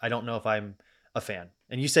surface, I don't know if I'm a fan.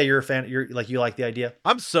 And you say you're a fan, you like the idea?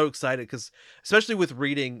 I'm so excited because especially with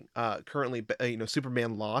reading currently,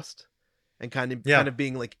 Superman Lost and kind of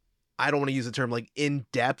being like, I don't want to use the term like in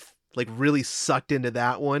depth, like really sucked into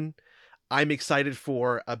that one. I'm excited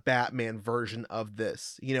for a Batman version of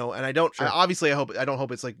this, and I don't, obviously I don't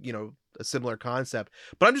hope it's like, a similar concept,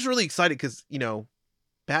 but I'm just really excited because,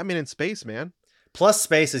 Batman in space, man. Plus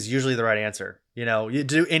space is usually the right answer. You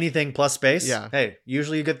do anything plus space. Yeah. Hey,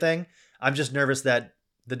 usually a good thing. I'm just nervous that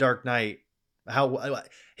the Dark Knight,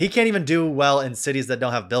 he can't even do well in cities that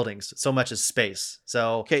don't have buildings so much as space.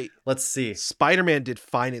 So okay, let's see. Spider-Man did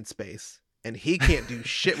fine in space. And he can't do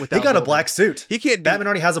shit without he got buildings. a black suit. He can't. Batman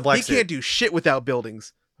already has a black suit. He can't do shit without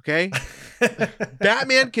buildings. Okay.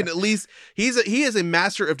 Batman can at least, he is a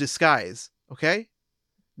master of disguise. Okay.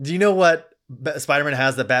 Do you know what Spider-Man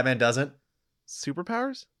has that Batman doesn't?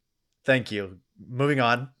 Superpowers? Thank you. Moving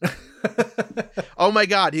on. Oh my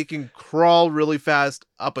God. He can crawl really fast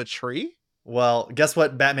up a tree. Well, guess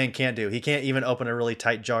what Batman can't do? He can't even open a really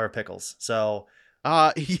tight jar of pickles. So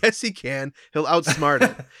yes, he can. He'll outsmart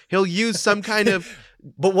it. He'll use some kind of.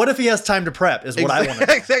 But what if he has time to prep? Is what I want to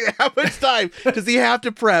know. Exactly. How much time does he have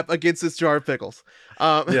to prep against this jar of pickles?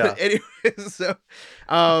 Yeah. Anyways, so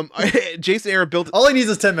Jason Aaron built. All he needs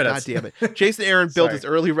is 10 minutes. God damn it. Jason Aaron built his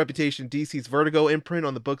early reputation. DC's Vertigo imprint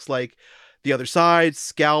on the books like The Other Side,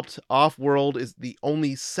 Scalped, Off-World is the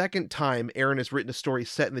only second time Aaron has written a story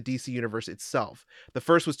set in the DC universe itself. The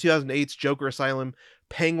first was 2008's Joker Asylum,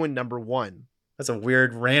 Penguin #1. That's a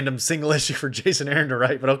weird, random single issue for Jason Aaron to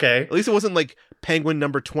write, but okay. At least it wasn't like Penguin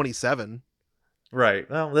 #27. Right.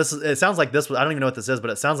 Well, it sounds like this was, I don't even know what this is, but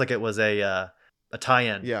it sounds like it was a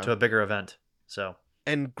tie-in to a bigger event. So.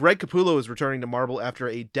 And Greg Capullo is returning to Marvel after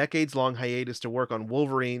a decades-long hiatus to work on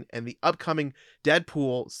Wolverine and the upcoming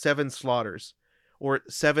Deadpool 7 Slaughters, or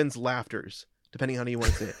Seven's Laughters, depending on how you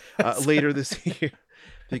want to say it, later this year.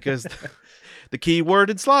 Because the key word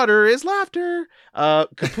in slaughter is laughter.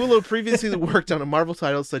 Capullo previously worked on a Marvel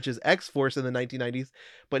title such as X-Force in the 1990s,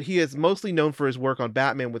 but he is mostly known for his work on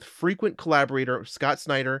Batman with frequent collaborator Scott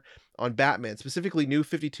Snyder on Batman, specifically New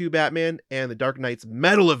 52 Batman and the Dark Knight's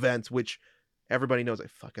Metal events, which everybody knows I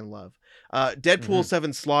fucking love. Deadpool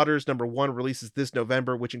 7 Slaughters #1 releases this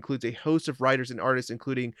November, which includes a host of writers and artists,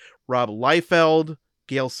 including Rob Liefeld,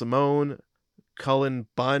 Gail Simone, Cullen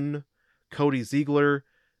Bunn, Cody Ziegler,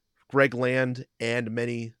 Greg Land, and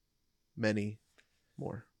many, many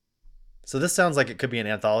more. So this sounds like it could be an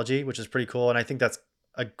anthology, which is pretty cool. And I think that's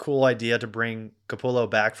a cool idea to bring Capullo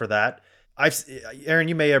back for that. Aaron,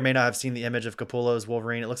 you may or may not have seen the image of Capullo's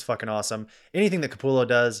Wolverine. It looks fucking awesome. Anything that Capullo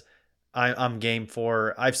does, I'm game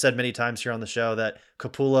for. I've said many times here on the show that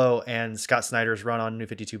Capullo and Scott Snyder's run on New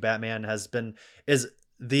 52 Batman is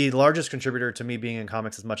the largest contributor to me being in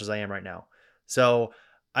comics as much as I am right now. So,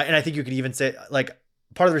 I think you could even say, like,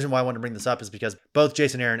 part of the reason why I wanted to bring this up is because both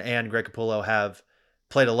Jason Aaron and Greg Capullo have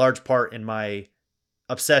played a large part in my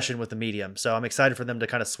obsession with the medium. So I'm excited for them to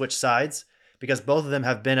kind of switch sides, because both of them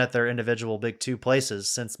have been at their individual big two places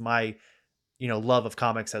since my, love of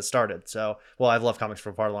comics has started. So, well, I've loved comics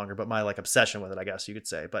for far longer, but my obsession with it, I guess you could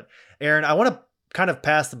say. But Aaron, I want to kind of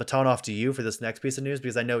pass the baton off to you for this next piece of news,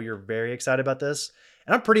 because I know you're very excited about this,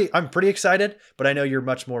 and I'm pretty excited, but I know you're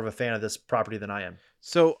much more of a fan of this property than I am.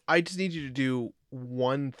 So I just need you to do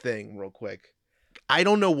one thing real quick. I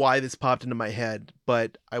don't know why this popped into my head,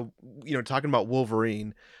 but talking about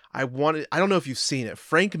Wolverine, I don't know if you've seen it.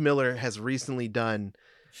 Frank Miller has recently done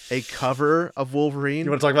a cover of Wolverine.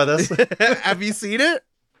 You want to talk about this? Have you seen it?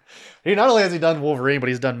 He not only has he done Wolverine, but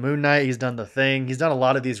he's done Moon Knight. He's done The Thing. He's done a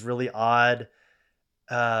lot of these really odd,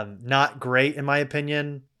 not great in my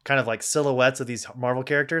opinion, kind of like silhouettes of these Marvel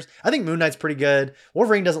characters. I think Moon Knight's pretty good.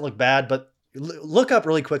 Wolverine doesn't look bad, but look up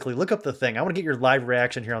really quickly. Look up The Thing. I want to get your live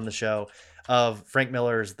reaction here on the show of Frank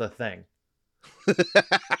Miller's The Thing.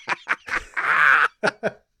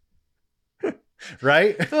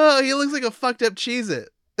 Right? Oh, he looks like a fucked up Cheez-It.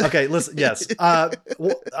 Okay, listen, yes.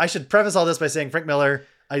 Well, I should preface all this by saying Frank Miller,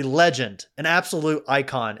 a legend, an absolute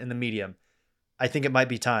icon in the medium. I think it might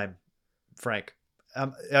be time, Frank.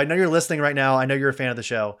 I know you're listening right now. I know you're a fan of the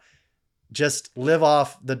show. Just live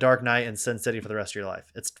off The Dark Knight and Sin City for the rest of your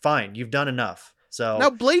life. It's fine. You've done enough. So now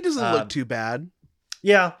Blade doesn't look too bad.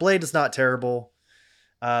 Yeah, Blade is not terrible.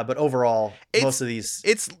 But overall, most of these...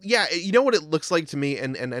 you know what it looks like to me,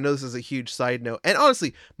 and I know this is a huge side note, and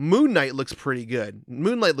honestly, Moon Knight looks pretty good.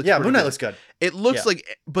 Moon Knight looks good. It looks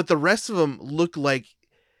like, but the rest of them look like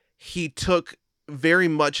he took very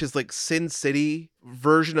much his Sin City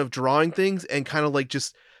version of drawing things and kind of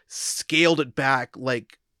just scaled it back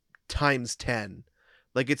times 10.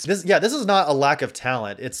 This is not a lack of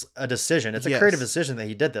talent. It's a decision. It's a creative decision that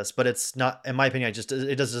he did this, but it's not, in my opinion, it just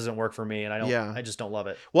doesn't work for me, and I just don't love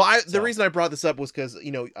it. Well, the reason I brought this up was because,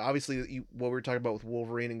 obviously what we were talking about with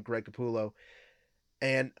Wolverine and Greg Capullo,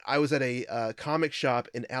 and I was at a comic shop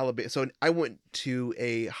in Alabama. So I went to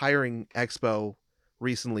a hiring expo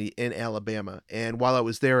recently in Alabama, and while I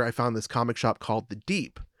was there, I found this comic shop called The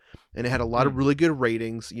Deep, and it had a lot of really good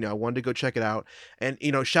ratings. I wanted to go check it out, and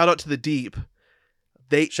shout out to The Deep.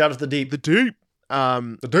 Shout out to The Deep. The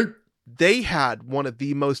Deep. They had one of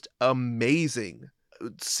the most amazing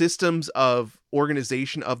systems of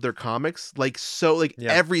organization of their comics.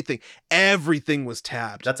 Everything was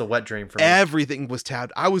tabbed. That's a wet dream for me. Everything was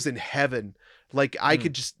tabbed. I was in heaven Like I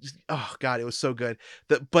could just, oh God, it was so good.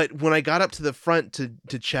 But when I got up to the front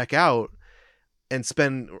to check out and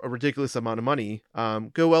spend a ridiculous amount of money,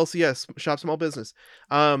 go LCS, shop small business.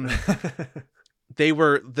 They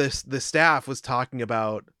were, the staff was talking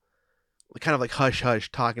about, kind of like hush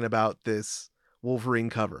hush, talking about this Wolverine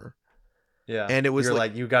cover. Yeah. And it was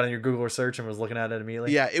like you got in your Google search and was looking at it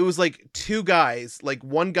immediately. Yeah, it was like two guys, like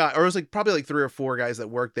one guy, or it was like probably like 3 or 4 guys that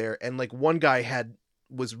worked there, and like one guy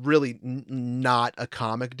was really not a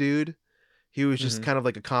comic dude. He was just kind of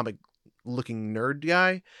like a comic looking nerd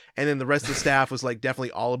guy, and then the rest of the staff was like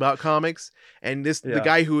definitely all about comics. And the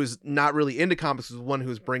guy who was not really into comics was the one who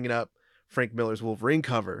was bringing up Frank Miller's Wolverine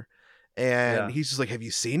cover, and he's just like, "Have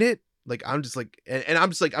you seen it?" Like I'm just like, and I'm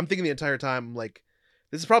just like, I'm thinking the entire time, I'm like,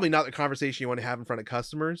 this is probably not the conversation you want to have in front of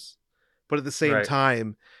customers, but at the same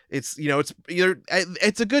time, it's, you know,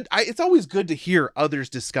 it's always good to hear others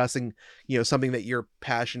discussing, you know, something that you're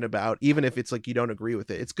passionate about, even if it's like you don't agree with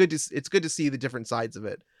it. It's good to see the different sides of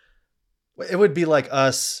it. It would be like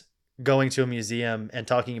us going to a museum and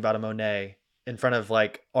talking about a Monet in front of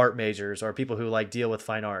like art majors or people who like deal with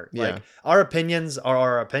fine art. Yeah. Like our opinions are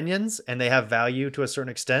our opinions and they have value to a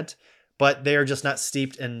certain extent, but they are just not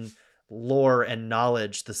steeped in lore and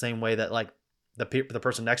knowledge the same way that like the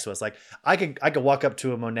person next to us. Like I could walk up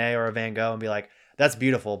to a Monet or a Van Gogh and be like, that's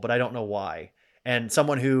beautiful, but I don't know why. And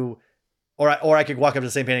someone who, or I could walk up to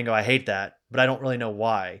the same painting and go, I hate that, but I don't really know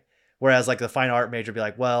why. Whereas like the fine art major would be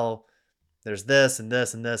like, well, there's this and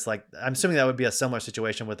this and this. Like I'm assuming that would be a similar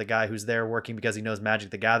situation with the guy who's there working because he knows Magic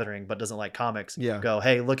the Gathering, but doesn't like comics. Yeah. Go,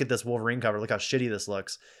 hey, look at this Wolverine cover. Look how shitty this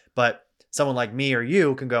looks. But someone like me or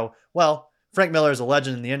you can go, well, Frank Miller is a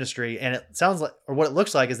legend in the industry. And it sounds like, or what it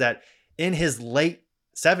looks like is that in his late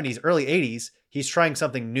 70s, early 80s, he's trying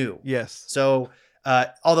something new. Yes. So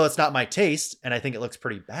although it's not my taste and I think it looks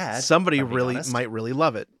pretty bad. Somebody might really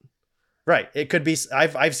love it. Right. It could be.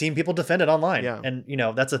 I've seen people defend it online, and you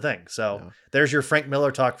know that's a thing. So there's your Frank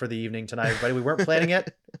Miller talk for the evening tonight, everybody. We weren't planning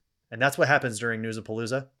it, and that's what happens during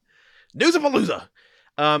News-a-palooza. News-a-palooza.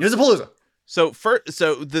 News-a-palooza. So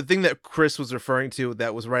the thing that Chris was referring to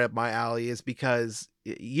that was right up my alley is because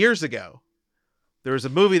years ago there was a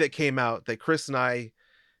movie that came out that Chris and I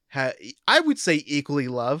had, I would say, equally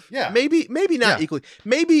love. Yeah. Maybe not equally.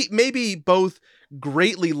 Maybe both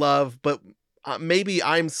greatly love, but. Maybe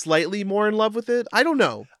I'm slightly more in love with it. I don't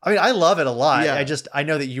know. I mean, I love it a lot. Yeah. I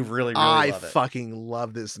know that you really love it. I fucking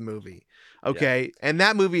love this movie. Okay. Yeah. And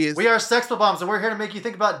that movie is... We are Sex Bombs, and we're here to make you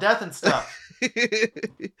think about death and stuff.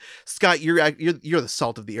 Scott, you're the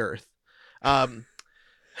salt of the earth. I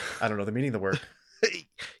don't know the meaning of the word.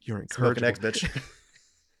 You're encouraging. Smoking eggs,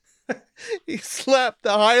 bitch. He slapped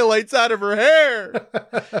the highlights out of her hair.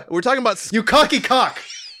 We're talking about... You cocky cock.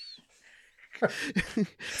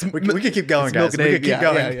 we can keep going, guys. We can keep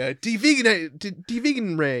going. Yeah.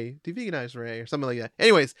 Devegenize Ray or something like that.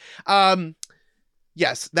 Anyways,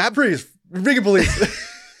 yes, that freeze. Vegan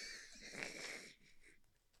police.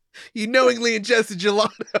 You knowingly ingested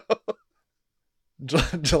gelato.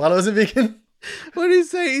 Gelato isn't vegan? What did he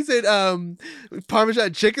say? He said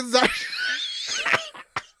Parmesan chicken sauce.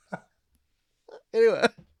 Anyway.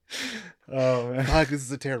 Oh man. Fuck, this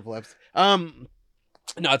is a terrible episode.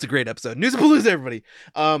 No, it's a great episode. News-a-palooza, everybody.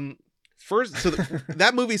 First, so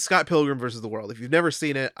that movie, Scott Pilgrim versus the World. If you've never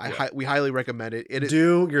seen it, we highly recommend it.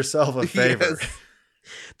 Do yourself a favor. Yes.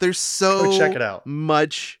 There's so go check it out.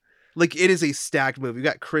 Much. Like, it is a stacked movie. We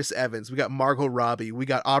got Chris Evans, we got Margot Robbie, we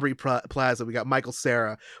got Aubrey Plaza, we got Michael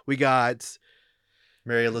Cera, we got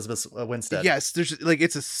Mary Elizabeth Winstead. Yes, there's like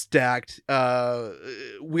it's a stacked. We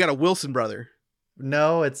got a Wilson brother.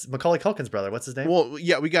 No, it's Macaulay Culkin's brother. What's his name? Well,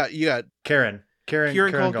 yeah, you got Kieran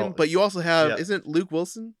Culkin, but you also have isn't Luke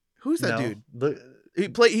Wilson? Who's that dude? He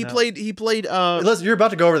played Listen, you're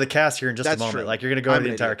about to go over the cast here in just a moment. True. Like you're going to go over the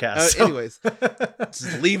entire cast. Anyways,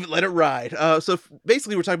 just leave it, let it ride. So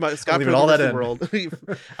basically we're talking about Scott Pilgrim versus the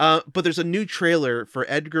World. But there's a new trailer for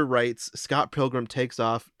Edgar Wright's Scott Pilgrim Takes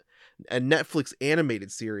Off, a Netflix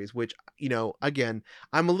animated series, which, you know, again,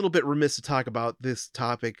 I'm a little bit remiss to talk about this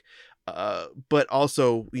topic. But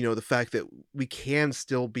also, you know, the fact that we can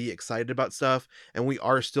still be excited about stuff, and we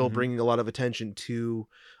are still bringing a lot of attention to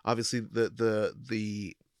obviously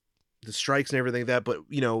the strikes and everything like that. But,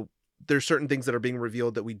 you know, there's certain things that are being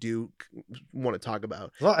revealed that we do want to talk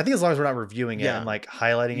about. Well, I think as long as we're not reviewing it and like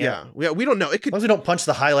highlighting it. Yeah, we don't know. It could, as long as we don't punch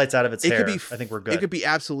the highlights out of its hair, I think we're good. It could be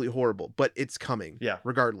absolutely horrible, but it's coming. Yeah,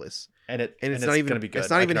 regardless. And it's not even going to be good. It's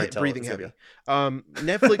not even breathing heavy.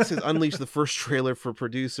 Netflix has unleashed the first trailer for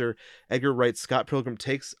producer Edgar Wright's Scott Pilgrim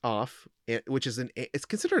Takes Off, which is it's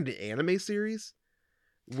considered an anime series.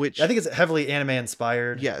 Which I think it's heavily anime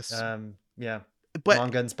inspired. Yes. Yeah. but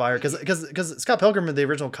manga inspired because Scott Pilgrim in the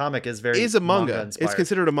original comic is a manga. inspired. It's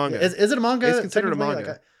considered a manga. Is it a manga? It's considered a technically? manga.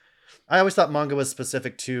 Like, I always thought manga was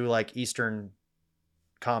specific to like Eastern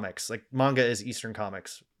comics. Like manga is Eastern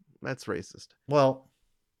comics. That's racist. Well,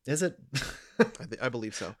 is it? I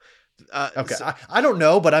believe so. Okay, so- I don't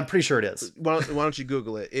know, but I'm pretty sure it is. Why don't you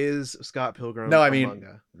Google it? Is Scott Pilgrim No, I a mean,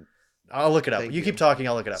 manga? I'll look it up. Thank You you. keep talking,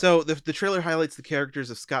 I'll look it up. So the trailer highlights the characters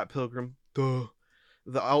of Scott Pilgrim, the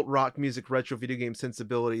alt rock music, retro video game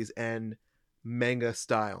sensibilities, and manga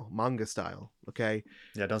style. Okay,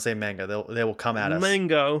 Yeah, don't say manga. They will come at us.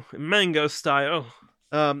 mango style.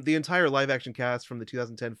 The entire live action cast from the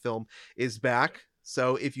 2010 film is back.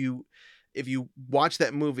 So if you watch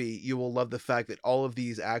that movie, you will love the fact that all of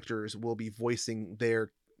these actors will be voicing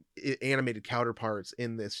their animated counterparts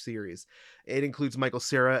in this series. It includes Michael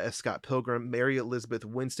Cera as Scott Pilgrim, Mary Elizabeth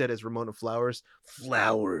Winstead as Ramona Flowers,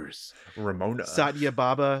 Ramona. Satya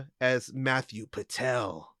Baba as Matthew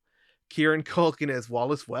Patel, Kieran Culkin as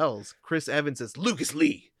Wallace Wells, Chris Evans as Lucas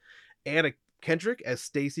Lee, Anna Kendrick as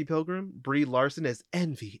Stacy Pilgrim, Brie Larson as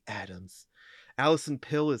Envy Adams, Allison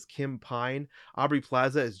Pill as Kim Pine, Aubrey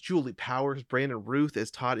Plaza as Julie Powers, Brandon Ruth as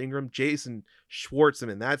Todd Ingram, Jason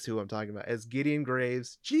Schwartzman, that's who I'm talking about, as Gideon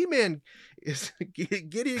Graves, G-Man is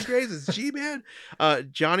Gideon Graves as G-Man,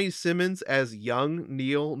 Johnny Simmons as young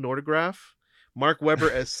Neil Nordograph, Mark Webber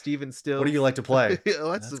as Steven Stills. What do you like to play?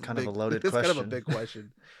 That's kind of a loaded that's question. kind of a big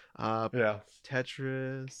question. Yeah.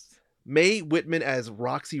 Tetris. Mae Whitman as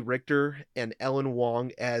Roxy Richter and Ellen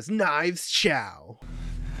Wong as Knives Chow.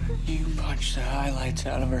 You punched the highlights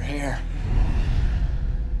out of her hair.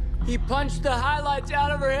 He punched the highlights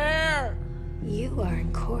out of her hair. You are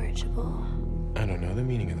incorrigible. I don't know the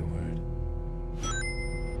meaning of the word.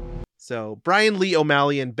 So Brian Lee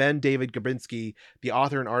O'Malley and Ben David Gabinski, the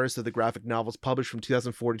author and artist of the graphic novels published from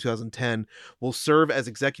 2004 to 2010, will serve as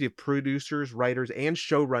executive producers, writers, and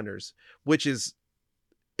showrunners, which is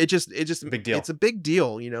it just big deal. It's a big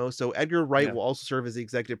deal, you know. So Edgar Wright will also serve as the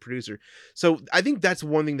executive producer. So I think that's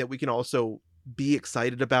one thing that we can also be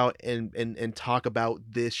excited about and talk about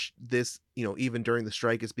this, you know, even during the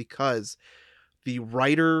strike, is because the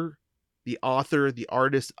writer, the author, the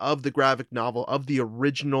artist of the graphic novel, of the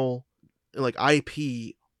original like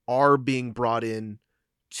IP, are being brought in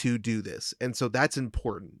to do this. And so that's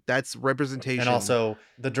important. That's representation. And also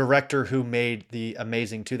the director who made the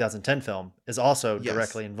amazing 2010 film is also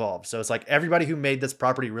directly involved. So it's like everybody who made this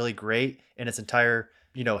property really great in its entire,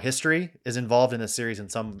 you know, history is involved in this series in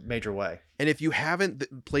some major way. And if you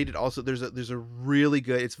haven't played it, also there's a really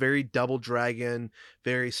good, it's very Double Dragon,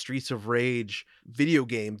 very Streets of Rage video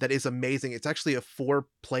game that is amazing. It's actually a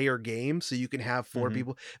 4-player game, so you can have 4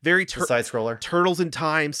 people. Very side scroller, Turtles in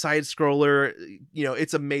Time side scroller. You know,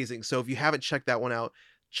 it's amazing. So if you haven't checked that one out,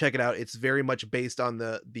 check it out. It's very much based on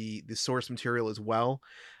the source material as well.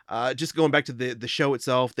 Just going back to the show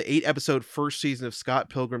itself, the 8-episode first season of Scott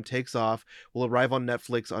Pilgrim Takes Off will arrive on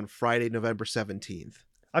Netflix on Friday, November 17th.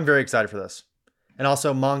 I'm very excited for this. And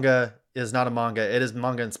also manga is not a manga. It is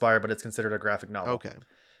manga inspired, but it's considered a graphic novel. Okay.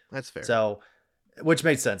 That's fair. So, which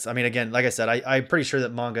makes sense. I mean, again, like I said, I'm pretty sure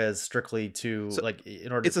that manga is strictly to like,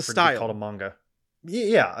 in order it's a for it to style. be called a manga.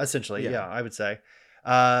 Yeah, essentially. Yeah, I would say.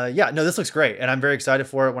 No, this looks great. And I'm very excited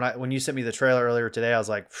for it. When you sent me the trailer earlier today, I was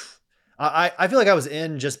like, I feel like I was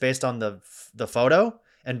in just based on the photo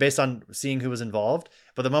and based on seeing who was involved.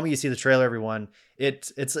 But the moment you see the trailer, everyone,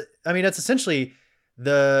 it's essentially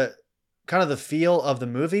the kind of the feel of the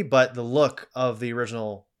movie, but the look of the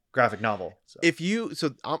original graphic novel. So.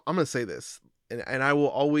 I'm going to say this, and I will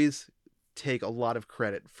always take a lot of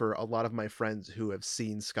credit for a lot of my friends who have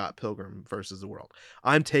seen Scott Pilgrim versus the World.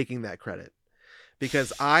 I'm taking that credit.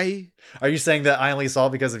 Because are you saying that I only saw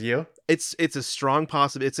it because of you? It's a strong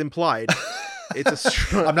possibility. It's implied. It's a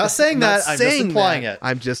strong. I'm not saying that. I'm just implying it.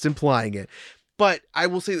 I'm just implying it. But I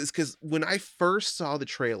will say this because when I first saw the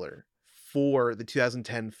trailer for the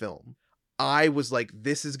 2010 film, I was like,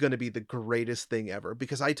 this is going to be the greatest thing ever,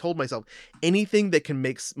 because I told myself anything that can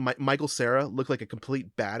make Michael Cera look like a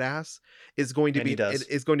complete badass is going to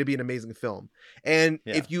be an amazing film. And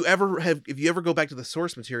if you ever go back to the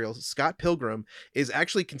source material, Scott Pilgrim is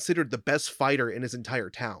actually considered the best fighter in his entire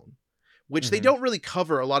town, which they don't really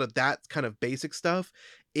cover a lot of that kind of basic stuff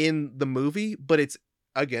in the movie, but it's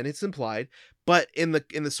implied. But in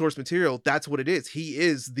the source material, that's what it is. He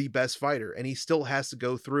is the best fighter, and he still has to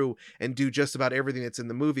go through and do just about everything that's in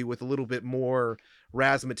the movie with a little bit more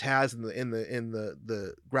razzmatazz in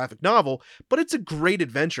the graphic novel. But it's a great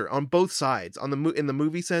adventure on both sides, in the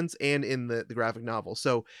movie sense and in the graphic novel.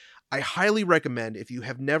 So I highly recommend, if you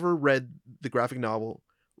have never read the graphic novel,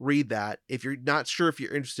 read that. If you're not sure if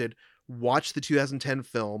you're interested, watch the 2010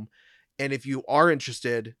 film. And if you are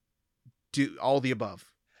interested, do all the above.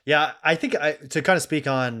 Yeah, I think to kind of speak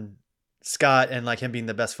on Scott and like him being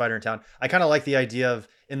the best fighter in town, I kind of like the idea of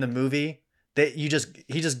in the movie that he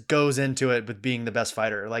just goes into it with being the best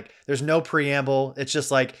fighter. Like there's no preamble. It's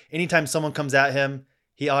just like anytime someone comes at him,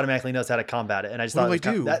 he automatically knows how to combat it. And I just What do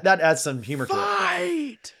I do? That adds some humor to it.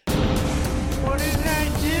 Fight! What did I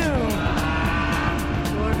do?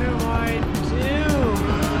 What do I do?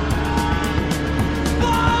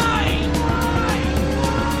 Fight!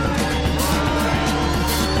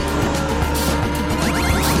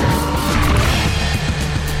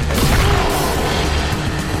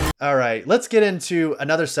 All right, let's get into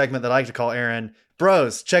another segment that I like to call, Aaron,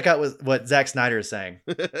 Bros, check out what Zack Snyder is saying.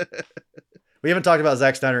 We haven't talked about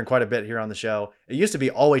Zack Snyder in quite a bit here on the show. It used to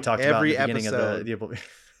be all we talked about in the beginning of the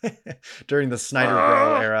during the Snyder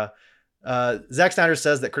Bro era. Zack Snyder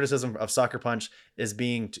says that criticism of Sucker Punch is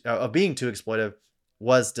being too exploitive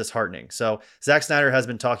was disheartening. So Zack Snyder has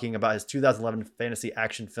been talking about his 2011 fantasy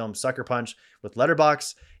action film Sucker Punch with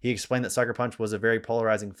Letterboxd. He explained that Sucker Punch was a very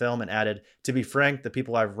polarizing film and added, "To be frank, the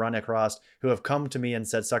people I've run across who have come to me and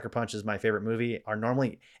said Sucker Punch is my favorite movie are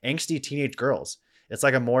normally angsty teenage girls. It's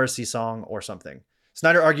like a Morrissey song or something."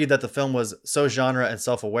 Snyder argued that the film was so genre and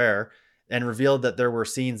self-aware and revealed that there were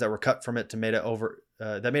scenes that were cut from it to made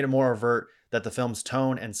it more overt that the film's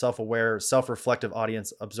tone and self-aware, self-reflective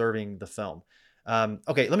audience observing the film.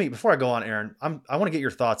 Okay, before I go on, Aaron, I want to get your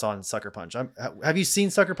thoughts on Sucker Punch. Have you seen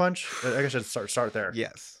Sucker Punch? I guess I should start there.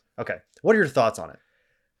 Yes. Okay. What are your thoughts on it?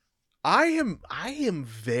 I am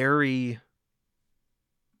very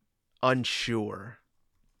unsure.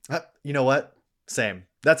 You know what? Same.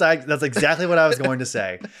 That's exactly what I was going to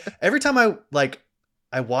say. Every time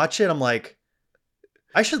I watch it, I'm like,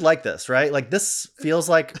 I should like this, right? Like this feels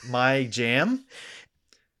like my jam.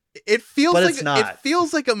 It feels but like it's not. It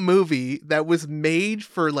feels like a movie that was made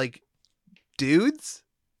for like dudes.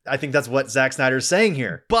 I think that's what Zack Snyder is saying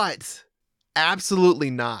here. But absolutely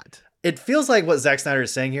not. It feels like what Zack Snyder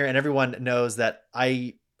is saying here, and everyone knows that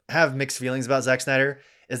I have mixed feelings about Zack Snyder,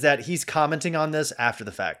 is that he's commenting on this after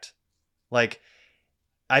the fact. Like,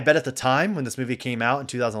 I bet at the time when this movie came out in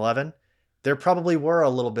 2011, there probably were a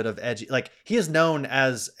little bit of edgy. Like, he is known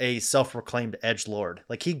as a self-proclaimed edgelord.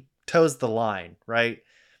 Like, he toes the line, right?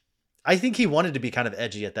 I think he wanted to be kind of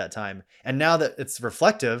edgy at that time. And now that it's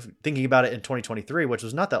reflective, thinking about it in 2023, which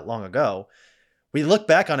was not that long ago, we look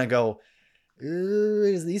back on it and go,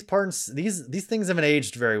 these things haven't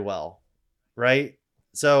aged very well, right?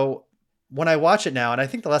 So when I watch it now, and I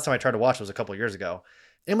think the last time I tried to watch it was a couple of years ago,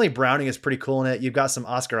 Emily Browning is pretty cool in it. You've got some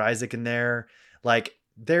Oscar Isaac in there. Like,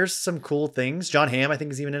 there's some cool things. John Hamm, I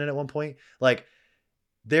think, is even in it at one point. Like,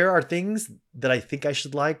 there are things that I think I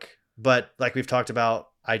should like, but like we've talked about,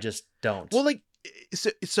 I just don't. Well, like,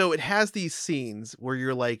 so it has these scenes where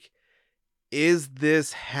you're like, is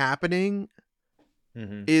this happening?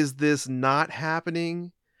 Mm-hmm. Is this not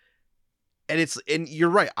happening? And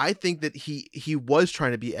you're right. I think that he was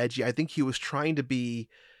trying to be edgy. I think he was trying to be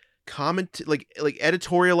like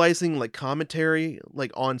editorializing, like commentary,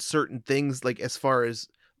 like on certain things, like as far as,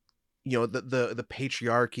 you know, the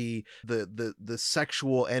patriarchy, the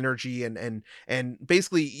sexual energy, and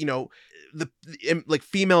basically, you know, like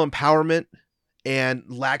female empowerment and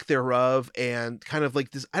lack thereof, and kind of like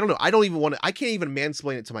this. I don't know. I can't even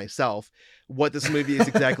mansplain it to myself what this movie is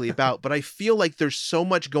exactly about, but I feel like there's so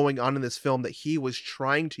much going on in this film that he was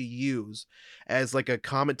trying to use as like a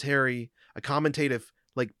commentative,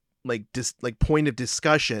 like point of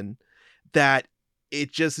discussion, that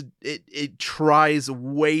it tries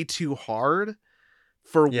way too hard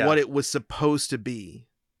for what it was supposed to be.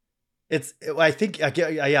 I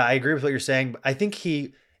agree with what you're saying. But I think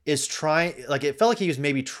he is trying, like, it felt like he was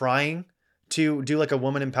maybe trying to do like a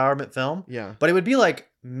woman empowerment film. Yeah. But it would be like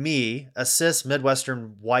me, a cis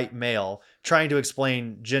Midwestern white male, trying to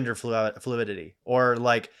explain gender fluidity or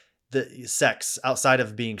like the sex outside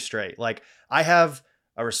of being straight. Like, I have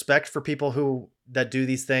a respect for people that do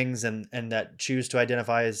these things and that choose to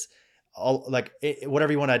identify as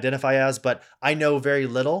whatever you want to identify as, but I know very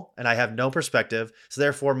little and I have no perspective. So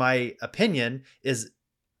therefore my opinion is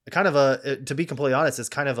kind of to be completely honest, is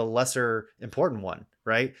kind of a lesser important one.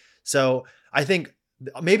 Right. So I think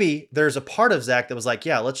maybe there's a part of Zach that was like,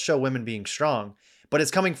 yeah, let's show women being strong, but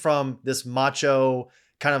it's coming from this macho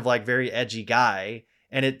kind of like very edgy guy.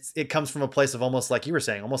 And it comes from a place of almost like you were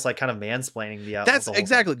saying, almost like kind of mansplaining the That's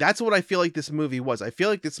exactly. That's what I feel like this movie was. I feel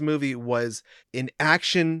like this movie was an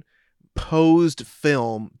action posed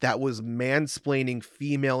film that was mansplaining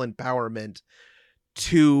female empowerment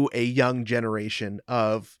to a young generation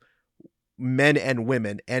of men and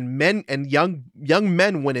women, and men and young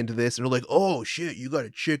men went into this and were like, oh shit, you got a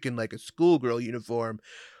chick in like a schoolgirl uniform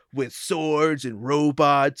with swords and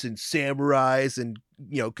robots and samurais and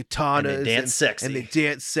katanas, and they dance sexy. And they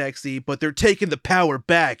dance sexy, but they're taking the power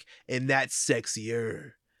back, and that's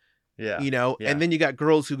sexier. Yeah. And then you got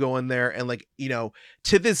girls who go in there and like,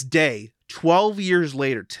 to this day, 12 years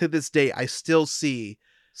later, to this day, I still see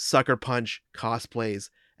Sucker Punch cosplays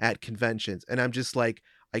at conventions. And I'm just like,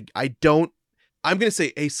 I'm going to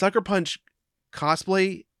say a Sucker Punch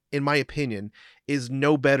cosplay, in my opinion, is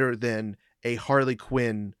no better than a Harley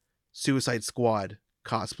Quinn Suicide Squad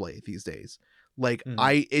cosplay these days. Like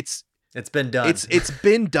it's been done. It's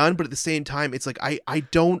been done, but at the same time, it's like I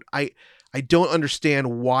don't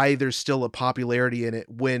understand why there's still a popularity in it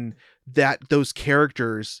when those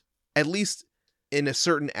characters, at least in a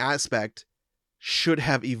certain aspect, should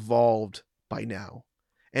have evolved by now.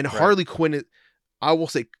 And right. Harley Quinn, I will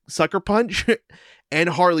say Sucker Punch and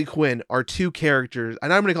Harley Quinn are two characters,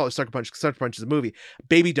 and I'm going to call it Sucker Punch because Sucker Punch is a movie.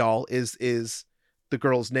 Baby Doll is the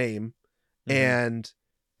girl's name. Mm-hmm. And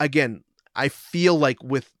again, I feel like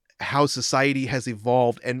with how society has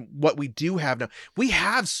evolved and what we do have now, we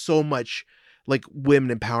have so much like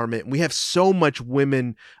women empowerment. We have so much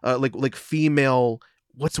women, like female,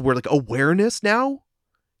 what's the word? Like awareness now,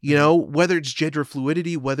 whether it's gender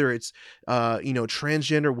fluidity, whether it's,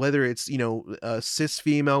 transgender, whether it's, cis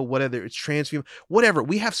female, whether it's trans female, whatever.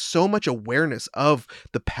 We have so much awareness of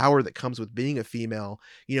the power that comes with being a female.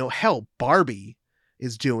 Hell, Barbie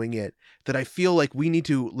is doing it, that I feel like we need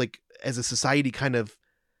to, like, as a society, kind of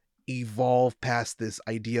evolve past this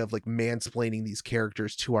idea of like mansplaining these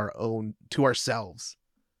characters to ourselves.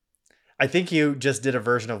 I think you just did a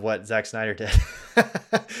version of what Zack Snyder did.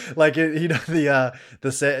 Like,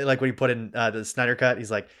 the like when he put in the Snyder Cut, he's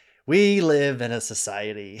like, we live in a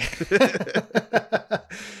society.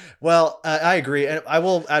 Well, I agree. And I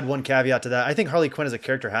will add one caveat to that. I think Harley Quinn as a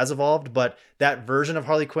character has evolved, but that version of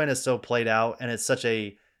Harley Quinn is so played out, and it's such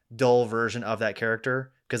a dull version of that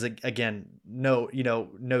character. Because again, no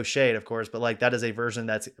shade, of course, but like that is a version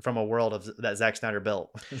that's from a world that Zack Snyder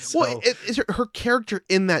built. So, well, is her character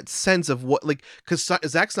in that sense of what, like, because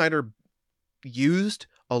Zack Snyder used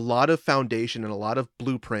a lot of foundation and a lot of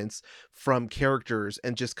blueprints from characters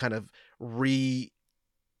and just kind of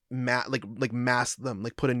mask them,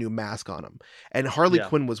 like put a new mask on them. And Harley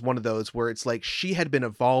Quinn was one of those where it's like she had been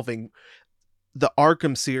evolving. The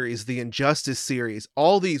Arkham series, the Injustice series,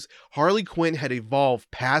 all these, Harley Quinn had evolved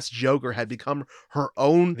past Joker, had become her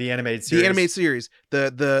own, the animated series, her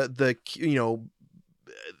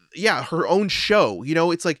own show.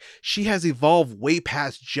 It's like she has evolved way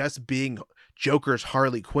past just being Joker's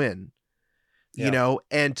Harley Quinn,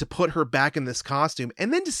 and to put her back in this costume,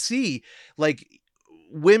 and then to see like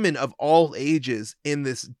women of all ages in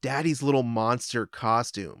this Daddy's Little Monster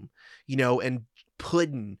costume, and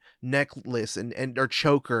pudding necklace and or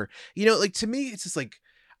choker, like, to me it's just like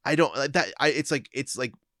it's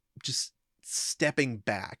like just stepping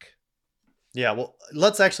back. Yeah, well,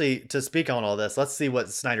 let's actually, to speak on all this, let's see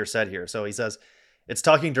what Snyder said here. So he says it's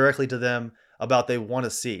talking directly to them about they want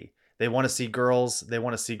to see girls, they don't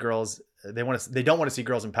want to see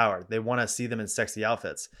girls empowered, they want to see them in sexy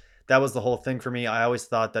outfits. That was the whole thing for me. I always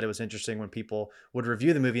thought that it was interesting when people would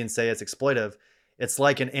review the movie and say it's exploitive. It's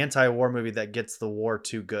like an anti-war movie that gets the war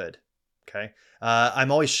too good. Okay.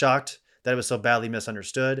 I'm always shocked that it was so badly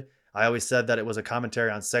misunderstood. I always said that it was a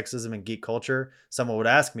commentary on sexism and geek culture. Someone would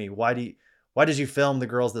ask me, why did you film the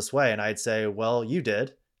girls this way? And I'd say, well, you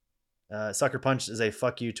did. Sucker Punch is a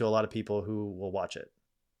fuck you to a lot of people who will watch it.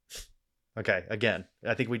 Okay. Again,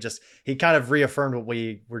 I think he kind of reaffirmed what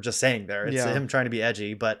we were just saying there. It's him trying to be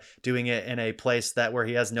edgy, but doing it in a place where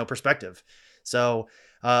he has no perspective. So,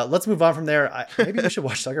 let's move on from there. Maybe we should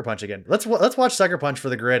watch Sucker Punch again. Let's watch Sucker Punch for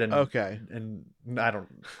the grid. And and I don't,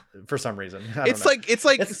 for some reason, it's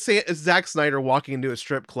like Zack Snyder walking into a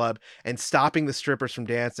strip club and stopping the strippers from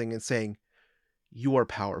dancing and saying, "You are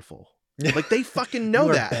powerful." Like, they fucking know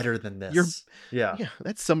you are that better than this. Yeah.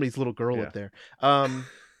 That's somebody's little girl up there.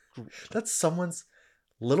 That's someone's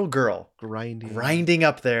little girl grinding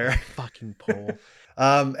up there. Fucking pole.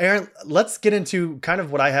 Aaron, let's get into kind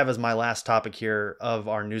of what I have as my last topic here of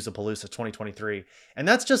our News-a-palooza 2023. And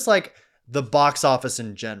that's just like the box office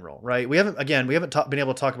in general, right? We haven't been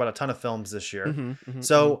able to talk about a ton of films this year.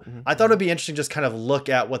 I thought it'd be interesting just kind of look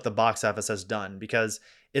at what the box office has done, because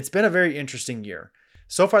it's been a very interesting year.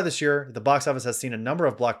 So far this year, the box office has seen a number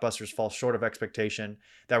of blockbusters fall short of expectation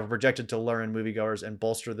that were projected to lure in moviegoers and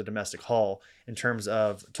bolster the domestic haul in terms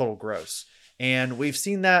of total gross. And we've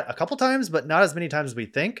seen that a couple times, but not as many times as we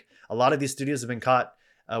think. A lot of these studios have been caught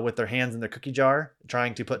with their hands in their cookie jar,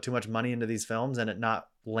 trying to put too much money into these films and it not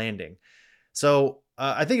landing. So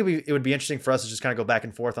I think it would be interesting for us to just kind of go back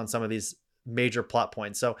and forth on some of these major plot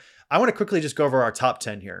points. So I want to quickly just go over our top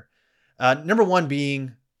 10 here. Number 1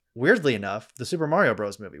 being, weirdly enough, the Super Mario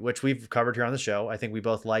Bros. Movie, which we've covered here on the show. I think we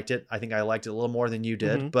both liked it. I think I liked it a little more than you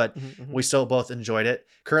did, but we still both enjoyed it.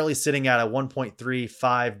 Currently sitting at a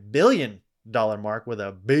 $1.35 billion mark with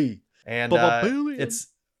a B. And it's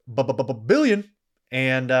billion.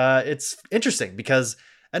 And it's interesting because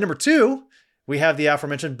at number 2, we have the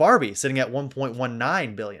aforementioned Barbie sitting at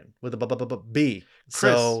 1.19 billion with a B.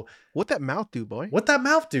 Chris, so what that mouth do, boy? What that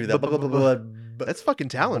mouth do? That's fucking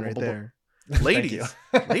talent right there. Ladies,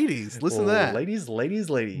 listen to that. Ladies.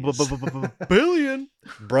 Billion.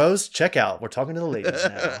 Bros, check out. We're talking to the ladies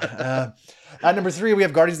now. At number 3, we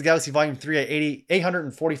have Guardians of the Galaxy Volume 3 at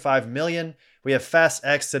 845 million. We have Fast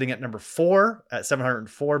X sitting at number 4 at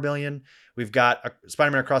 704 million. We've got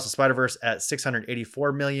Spider-Man Across the Spider-Verse at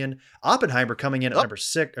 684 million. Oppenheimer coming in at number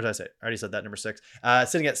 6. Or did I say? I already said that, number 6.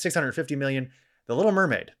 Sitting at 650 million. The Little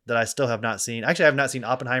Mermaid that I still have not seen. Actually, I have not seen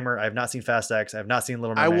Oppenheimer. I have not seen Fast X. I have not seen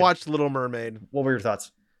Little Mermaid. I watched Little Mermaid. What were your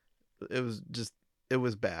thoughts? It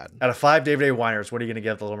was bad. Out of 5 David A. Weiners, what are you going to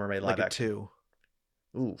give The Little Mermaid live action?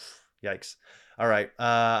 2. Oof. Yikes. All right.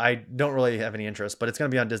 I don't really have any interest, but it's going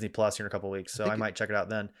to be on Disney Plus here in a couple of weeks, so I might check it out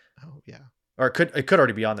then. Oh, yeah. Or it could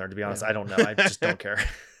already be on there, to be honest. Yeah. I don't know. I just don't care.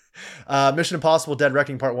 Mission Impossible Dead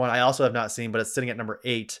Reckoning Part 1, I also have not seen, but it's sitting at number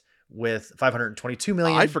 8 with 522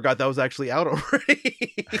 million. I forgot that was actually out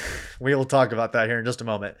already. We will talk about that here in just a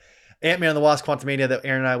moment. Ant-Man and the Wasp: Quantumania that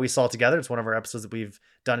Aaron and I, we saw together. It's one of our episodes that we've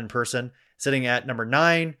done in person. Sitting at number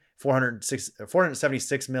 9,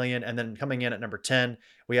 476 million. And then coming in at number 10,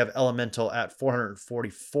 we have Elemental at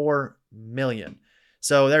 444 million.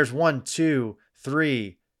 So there's 1, 2,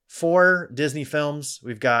 3, 4 Disney films.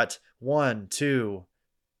 We've got 1, 2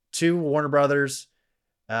 Warner Brothers.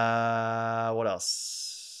 What else?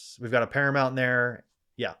 We've got a Paramount in there.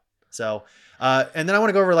 Yeah. So, and then I want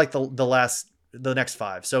to go over like the next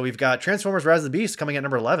 5. So we've got Transformers Rise of the Beast coming at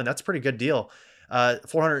number 11. That's a pretty good deal.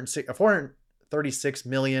 436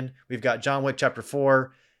 million. We've got John Wick Chapter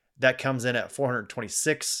 4. That comes in at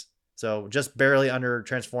 426. So just barely under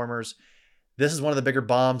Transformers. This is one of the bigger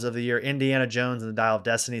bombs of the year. Indiana Jones and the Dial of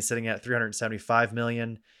Destiny sitting at 375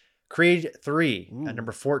 million. Creed 3 at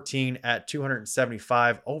number 14 at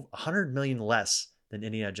 275. Oh, 100 million less than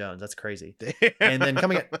Indiana Jones. That's crazy. And then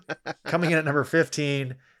coming in at number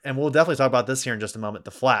 15, and we'll definitely talk about this here in just a moment,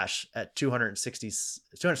 The Flash at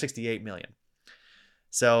 268 million.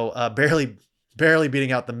 So barely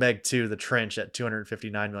beating out the Meg 2, The Trench at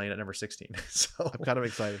 259 million at number 16. So I'm kind of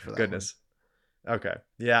excited for that. Goodness. Okay.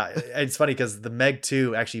 Yeah. It's funny because the Meg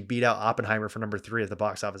 2 actually beat out Oppenheimer for number 3 at the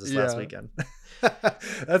box office this last weekend.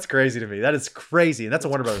 That's crazy to me. That is crazy. And that's a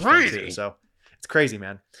Warner Brothers film too. So it's crazy,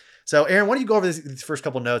 man. So, Aaron, why don't you go over these first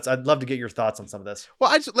couple notes? I'd love to get your thoughts on some of this.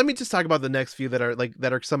 Well, let me just talk about the next few that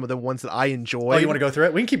are some of the ones that I enjoy. Oh, you want to go through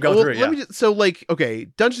it? We can keep going through it. Okay,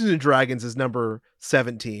 Dungeons and Dragons is number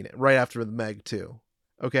 17, right after the Meg 2.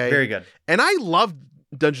 Okay, very good. And I loved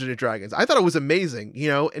Dungeons and Dragons. I thought it was amazing,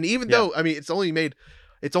 and even though it's only made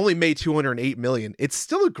 208 million, it's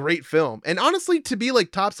still a great film. And honestly, to be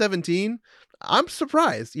like top 17, I'm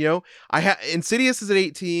surprised. Insidious is at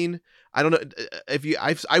 18. I don't know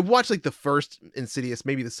if I watched like the first Insidious,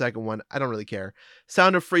 maybe the second one. I don't really care.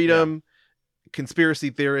 Sound of Freedom, conspiracy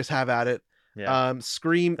theorists have at it. Yeah.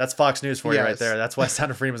 Scream. That's Fox News for you right there. That's why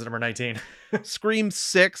Sound of Freedom is at number 19. Scream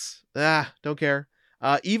 6. Don't care.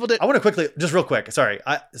 Evil Dead. I want to quickly, just real quick. Sorry.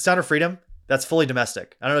 Sound of Freedom. That's fully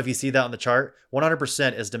domestic. I don't know if you see that on the chart.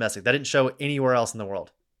 100% is domestic. That didn't show anywhere else in the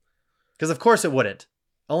world. Because of course it wouldn't.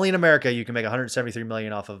 Only in America you can make 173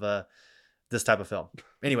 million off of this type of film.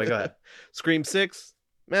 Anyway, go ahead. Scream 6,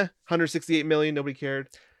 168 million. Nobody cared.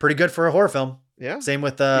 Pretty good for a horror film. Yeah. Same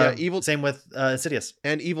with Insidious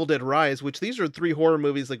and Evil Dead Rise, which these are 3 horror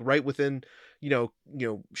movies like right within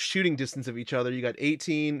shooting distance of each other. You got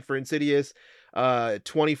 18 for Insidious,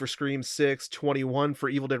 20 for Scream 6, 21 for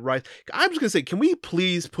Evil Dead Rise. I'm just gonna say, can we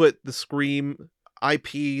please put the Scream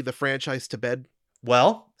IP, the franchise, to bed?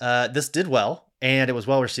 Well, this did well. And it was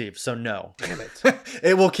well received, so no. Damn it.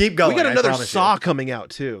 It will keep going. We got another Saw coming out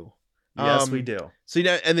too. Yes, we do. So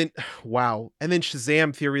and then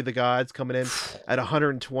Shazam: Theory of the Gods coming in at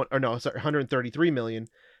 133 million.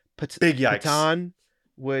 Big yikes. Patan,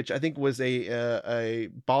 which I think was a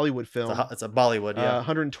Bollywood film. It's a Bollywood, yeah.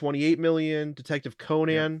 128 million. Detective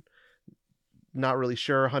Conan. Not really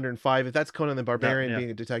sure. 105. If that's Conan the Barbarian being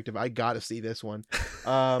a detective, I got to see this one.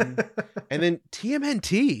 And then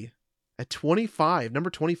TMNT. At 25, number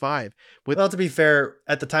 25. Well, to be fair,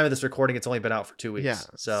 at the time of this recording, it's only been out for 2 weeks. Yeah.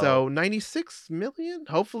 So 96 million.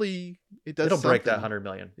 Hopefully it does. It'll break that something. 100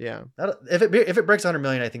 million. Yeah. If it breaks 100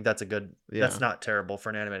 million, I think that's a good. Yeah. That's not terrible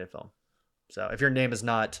for an animated film. So if your name is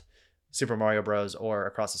not Super Mario Bros. Or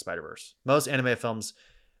Across the Spider-Verse, most animated films,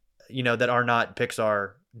 that are not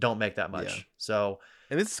Pixar, don't make that much. Yeah. So.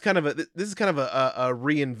 And this is kind of a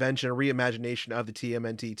reinvention, a reimagination of the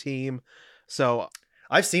TMNT team. So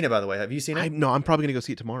I've seen it, by the way. Have you seen it? No, I'm probably gonna go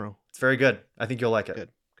see it tomorrow. It's very good. I think you'll like it. Good.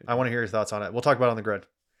 I want to hear your thoughts on it. We'll talk about it on the grid.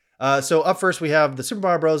 So up first, we have the Super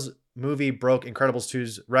Mario Bros. Movie broke Incredibles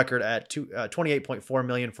 2's record at 28.4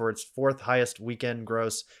 million for its fourth highest weekend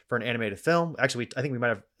gross for an animated film. Actually, I think we might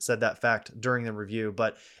have said that fact during the review,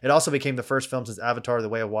 but it also became the first film since Avatar: The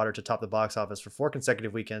Way of Water to top the box office for 4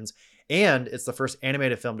 consecutive weekends, and it's the first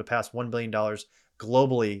animated film to pass $1 billion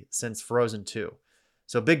globally since Frozen 2.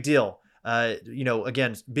 So big deal.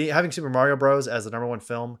 Again, having Super Mario Bros. As the number one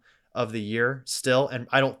film of the year still, and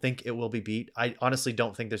I don't think it will be beat. I honestly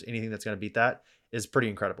don't think there's anything that's going to beat that, is pretty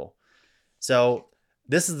incredible. So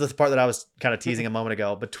this is the part that I was kind of teasing a moment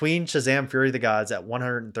ago. Between Shazam! Fury of the Gods at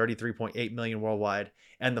 133.8 million worldwide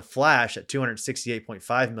and The Flash at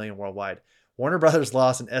 268.5 million worldwide, Warner Brothers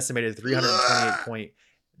lost an estimated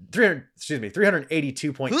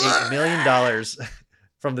 $382.8 million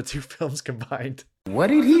from the two films combined. What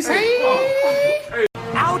did he say?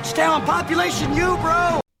 Ouch, down population, you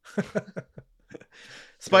bro.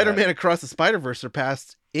 Spider-Man Across the Spider-Verse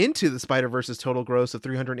surpassed Into the Spider-Verse's total gross of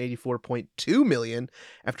 $384.2 million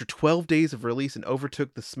after 12 days of release and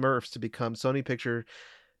overtook The Smurfs to become Sony Picture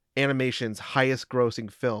Animation's highest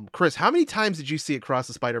grossing film. Chris, how many times did you see Across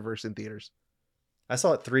the Spider-Verse in theaters? I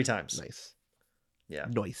saw it 3 times. Nice. Yeah.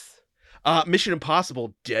 Nice. Mission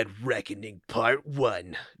Impossible Dead Reckoning Part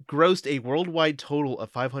 1 grossed a worldwide total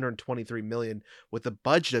of $523 million with a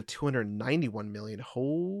budget of $291 million.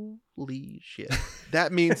 Holy shit.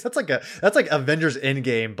 That means that's like Avengers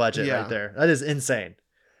Endgame budget right there. That is insane.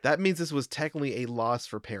 That means this was technically a loss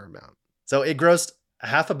for Paramount. So it grossed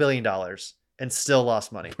 $500 million and still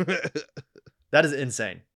lost money. That is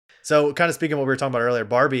insane. So kind of speaking of what we were talking about earlier,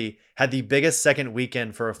 Barbie had the biggest second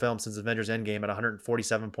weekend for a film since Avengers Endgame at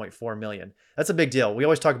 147.4 million. That's a big deal. We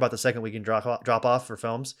always talk about the second weekend drop off for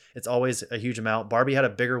films. It's always a huge amount. Barbie had a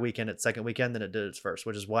bigger weekend its second weekend than it did its first,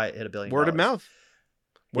 which is why it hit $1 billion. Word of mouth.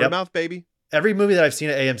 Word of mouth, baby. Every movie that I've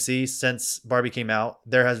seen at AMC since Barbie came out,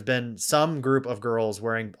 there has been some group of girls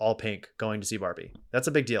wearing all pink going to see Barbie. That's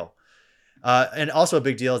a big deal. And also a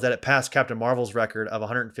big deal is that it passed Captain Marvel's record of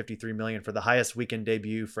 153 million for the highest weekend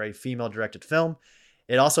debut for a female-directed film.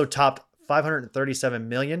 It also topped 537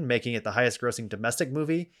 million, making it the highest grossing domestic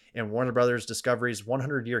movie in Warner Brothers Discovery's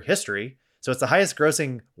 100-year history. So it's the highest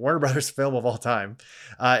grossing Warner Brothers film of all time.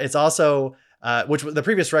 It's also, which the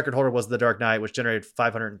previous record holder was The Dark Knight, which generated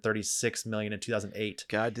 536 million in 2008.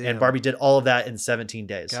 Goddamn. And Barbie did all of that in 17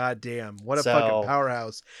 days. Goddamn. What a fucking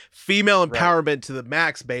powerhouse. Female empowerment to the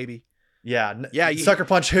max, baby. Yeah. Sucker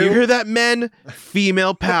punch who? You hear that, men?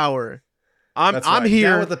 Female power. I'm here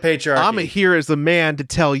down with the patriarchy. I'm here as a man to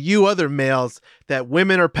tell you other males that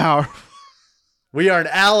women are powerful. We are an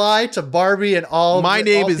ally to Barbie and all. My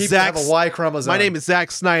name is Zach. Have a Y chromosome. My name is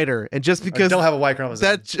Zack Snyder, and just because I don't have a Y chromosome,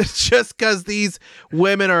 that just because these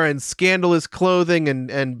women are in scandalous clothing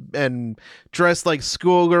and dressed like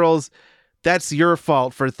schoolgirls, that's your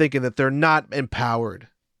fault for thinking that they're not empowered.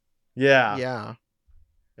 Yeah.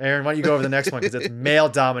 Aaron, why don't you go over the next one because it's male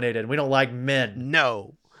dominated. We don't like men.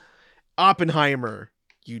 No. Oppenheimer,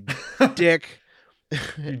 you dick.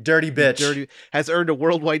 You dirty bitch. Has earned a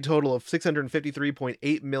worldwide total of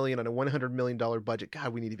 $653.8 million on a $100 million budget.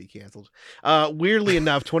 God, we need to be canceled. Weirdly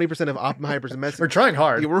enough, 20% of Oppenheimer's domestic. We're trying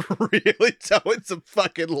hard. We're really towing some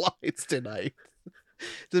fucking lines tonight.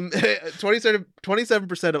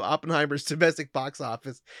 27% of Oppenheimer's domestic box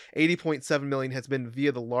office, 80.7 million, has been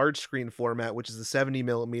via the large screen format, which is the 70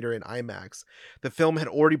 millimeter in IMAX. The film had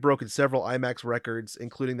already broken several IMAX records,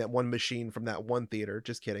 including that one machine from that one theater.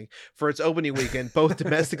 Just kidding. For its opening weekend, both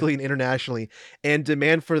domestically and internationally, and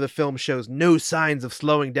demand for the film shows no signs of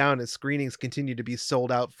slowing down as screenings continue to be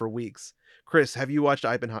sold out for weeks. Chris, have you watched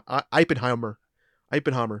Oppenheimer? I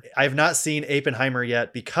have not seen Oppenheimer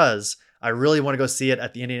yet because I really want to go see it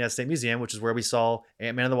at the Indiana State Museum, which is where we saw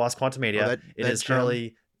Ant-Man and the Wasp: Quantumania.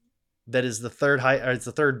 That is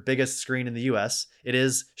the third biggest screen in the U.S. It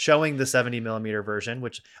is showing the 70 millimeter version,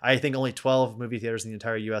 which I think only 12 movie theaters in the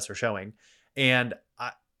entire U.S. are showing. And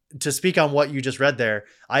to speak on what you just read there,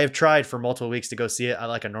 I have tried for multiple weeks to go see it at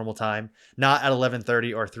like a normal time, not at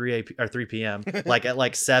 11:30 or 3 p.m., like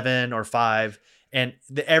at 7 or 5. And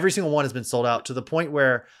every single one has been sold out to the point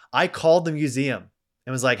where I called the museum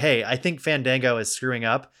and was like, hey, I think Fandango is screwing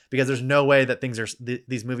up because there's no way that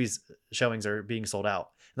these movies showings are being sold out.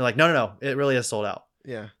 And they're like, no, it really is sold out.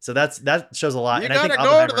 Yeah. So that shows a lot. You and I think gotta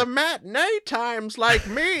go to the matinee times like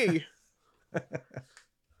me.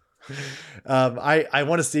 I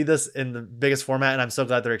want to see this in the biggest format, and I'm so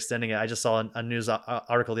glad they're extending it. I just saw a news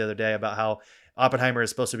article the other day about how Oppenheimer is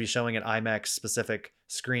supposed to be showing at IMAX specific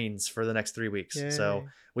screens for the next 3 weeks. Yay. So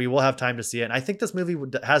we will have time to see it. And I think this movie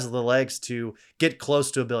has the legs to get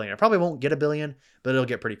close to $1 billion. It probably won't get $1 billion, but it'll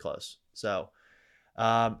get pretty close. So,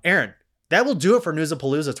 Aaron, that will do it for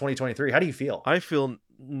News-a-palooza 2023. How do you feel? I feel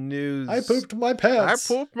news. I pooped my pants.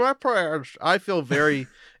 I feel very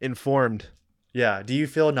informed. Yeah. Do you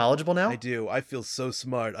feel knowledgeable now? I do. I feel so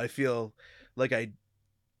smart. I feel like I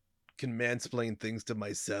can mansplain things to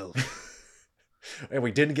myself. And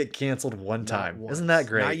we didn't get canceled one time. once. Isn't that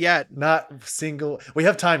great? Not yet. Not single. We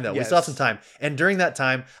have time though. Yes. We still have some time. And during that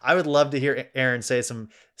time, I would love to hear Aaron say some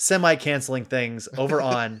semi-canceling things over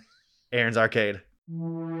on Aaron's Arcade.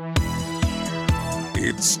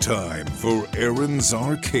 It's time for Aaron's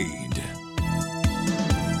Arcade.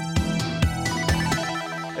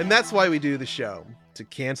 And that's why we do the show, to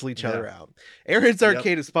cancel each other out. Aaron's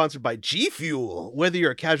Arcade is sponsored by G Fuel. Whether you're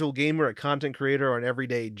a casual gamer, a content creator, or an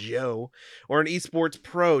everyday Joe, or an esports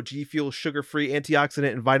pro, G Fuel's sugar-free,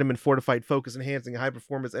 antioxidant, and vitamin fortified focus-enhancing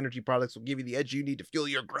high-performance energy products will give you the edge you need to fuel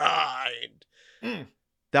your grind.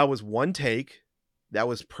 That was one take. That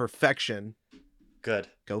was perfection. Good.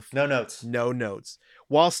 Go. No notes. No notes.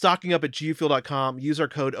 While stocking up at gfuel.com, use our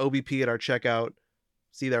code OBP at our checkout.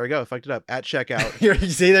 See, there we go. I fucked it up. At checkout.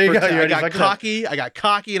 See, there you go. I got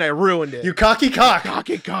cocky and I ruined it. You cocky cock.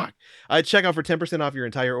 Cocky cock. Check out for 10% off your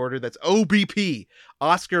entire order. That's OBP.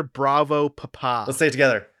 Oscar Bravo Papa. Let's say it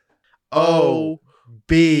together. OBP.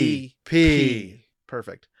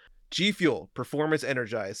 Perfect. G Fuel, performance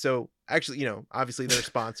energized. So actually, obviously they're a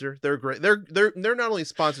sponsor. They're great. They're not only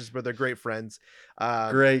sponsors, but they're great friends.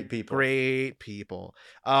 Great people.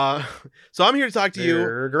 So I'm here to talk to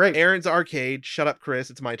They're you. Great. Aaron's Arcade. Shut up, Chris.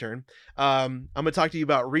 It's my turn. I'm gonna talk to you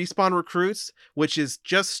about Respawn Recruits, which is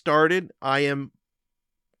just started. I am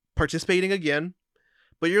participating again.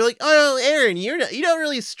 But you're like, oh, Aaron, you don't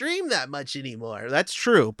really stream that much anymore. That's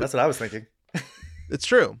true. That's what I was thinking. It's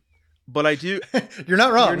true. But I do. You're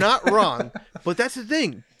not wrong. You're not wrong. But that's the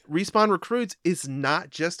thing. Respawn Recruits is not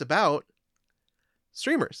just about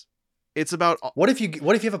streamers. It's about what if you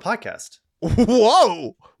have a podcast?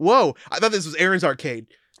 Whoa. I thought this was Aaron's Arcade.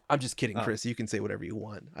 I'm just kidding, Chris. You can say whatever you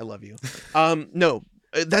want. I love you. No.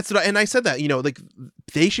 That's what and I said that, like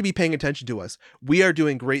they should be paying attention to us. We are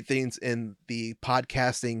doing great things in the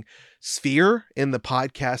podcasting sphere, in the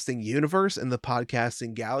podcasting universe, in the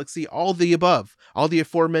podcasting galaxy, all the above, all the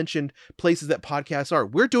aforementioned places that podcasts are.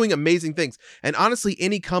 We're doing amazing things. And honestly,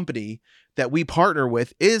 any company that we partner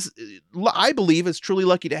with is, I believe, is truly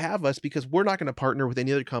lucky to have us, because we're not going to partner with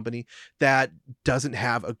any other company that doesn't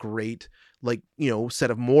have a great,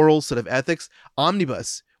 set of morals, set of ethics.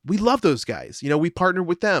 Omnibus. We love those guys. We partner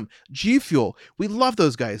with them. G Fuel. We love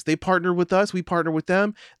those guys. They partner with us. We partner with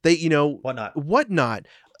them. They, whatnot.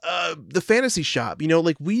 The Fantasy Shop,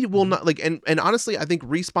 we will not and honestly, I think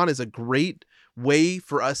Respawn is a great way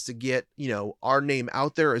for us to get, our name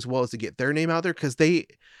out there as well as to get their name out there. Cause they're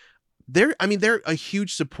a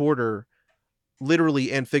huge supporter,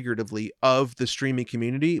 literally and figuratively, of the streaming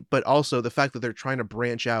community, but also the fact that they're trying to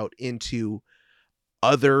branch out into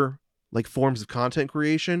other forms of content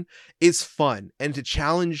creation is fun, and to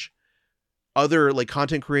challenge other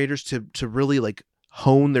content creators to really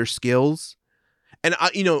hone their skills. And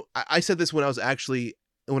I said this when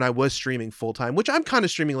I was streaming full time, which I'm kind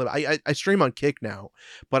of streaming. I stream on Kick now,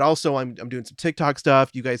 but also I'm doing some TikTok stuff.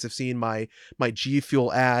 You guys have seen my G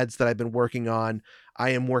Fuel ads that I've been working on. I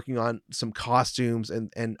am working on some costumes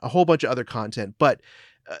and a whole bunch of other content, but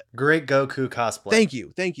great Goku cosplay. Thank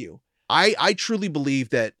you. I truly believe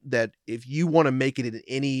that if you want to make it in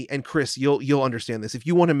any, and Chris, you'll understand this, if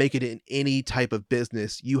you want to make it in any type of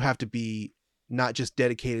business, you have to be not just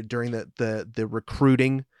dedicated during the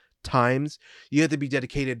recruiting times. You have to be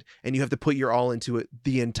dedicated, and you have to put your all into it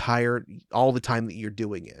all the time that you're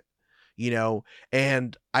doing it,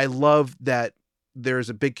 and I love that there's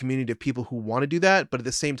a big community of people who want to do that. But at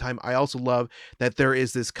the same time, I also love that there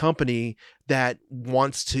is this company that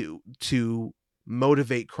wants to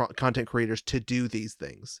motivate content creators to do these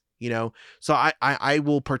things. you know? So I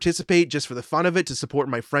will participate just for the fun of it, to support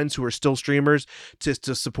my friends who are still streamers,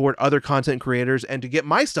 to support other content creators, and to get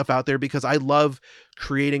my stuff out there, because I love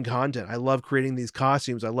creating content. I love creating these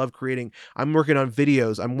costumes. I'm working on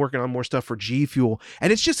videos. I'm working on more stuff for G Fuel,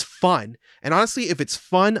 and it's just fun. And honestly, if it's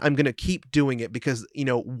fun, I'm going to keep doing it, because, you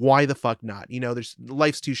know, why the fuck not? You know,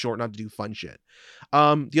 life's too short not to do fun shit.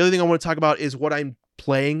 The other thing I want to talk about is what I'm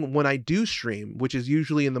playing when I do stream, which is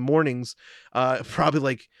usually in the mornings, probably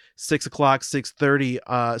like 6 o'clock,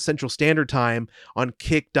 6:30 Central Standard Time on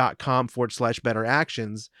kick.com/better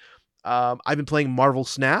actions. I've been playing Marvel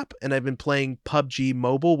Snap, and I've been playing PUBG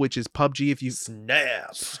Mobile, which is PUBG. If you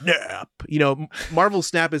snap, you know, Marvel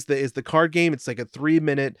Snap is the card game. It's like a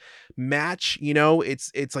 3-minute match. You know,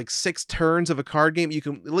 it's like 6 turns of a card game. You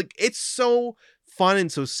can, like, it's so fun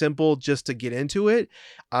and so simple just to get into it.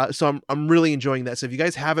 So I'm really enjoying that. So if you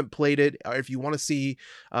guys haven't played it, or if you want to see,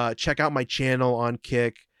 check out my channel on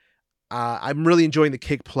Kick. I'm really enjoying the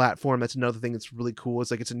Kick platform. That's another thing that's really cool.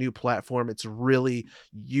 It's like, it's a new platform. It's really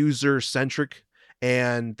user centric,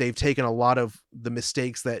 and they've taken a lot of the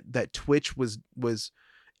mistakes that Twitch was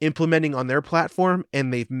implementing on their platform,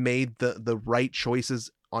 and they've made the right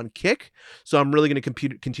choices on Kick. So I'm really going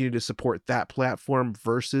to continue to support that platform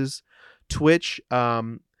versus Twitch.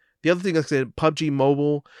 The other thing, like I said, PUBG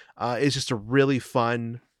Mobile is just a really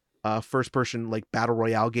fun first person, like, battle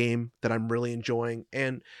royale game that I'm really enjoying.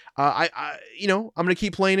 And I you know, I'm gonna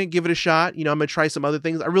keep playing it, give it a shot. You know, I'm gonna try some other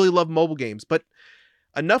things. I really love mobile games. But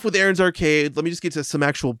enough with Aaron's Arcade. Let me just get to some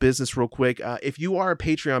actual business real quick. If you are a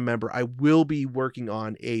Patreon member, I will be working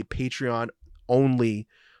on a Patreon only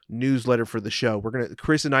newsletter for the show.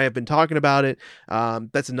 Chris and I have been talking about it.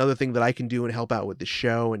 That's another thing that I can do and help out with the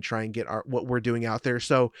show and try and get what we're doing out there.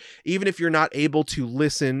 So even if you're not able to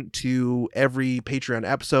listen to every Patreon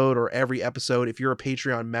episode or every episode, if you're a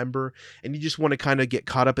Patreon member and you just want to kind of get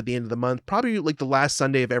caught up at the end of the month, probably like the last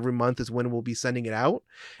Sunday of every month is when we'll be sending it out.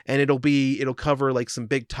 And it'll cover like some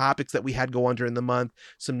big topics that we had go on during the month,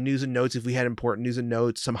 some news and notes if we had important news and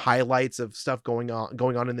notes, some highlights of stuff going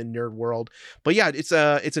on in the nerd world. But yeah, it's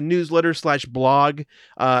a newsletter/blog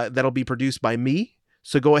that'll be produced by me.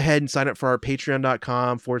 So go ahead and sign up for our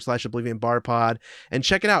patreon.com/Oblivion Bar Pod and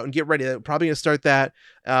check it out and get ready. We're probably going to start that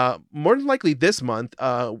more than likely this month.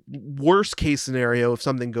 Worst case scenario, if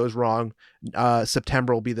something goes wrong,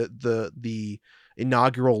 September will be the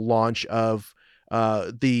inaugural launch of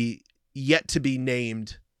the yet to be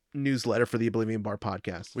named newsletter for the Oblivion Bar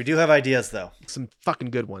podcast. We do have ideas, though. Some fucking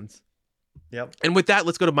good ones. Yep. And with that,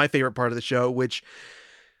 let's go to my favorite part of the show, which,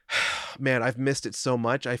 man, I've missed it so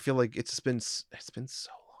much. I feel like it's been so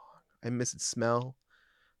long. I miss its smell.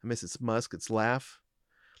 I miss its musk, its laugh.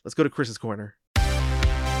 Let's go to Chris's Corner.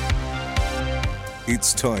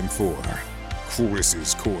 It's time for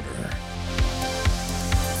Chris's Corner.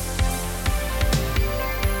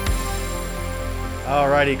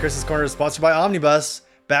 Alrighty, Chris's Corner is sponsored by Omnibus.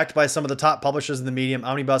 Backed by some of the top publishers in the medium,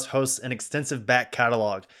 Omnibus hosts an extensive back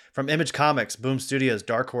catalog from Image Comics, Boom Studios,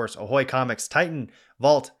 Dark Horse, Ahoy Comics, Titan,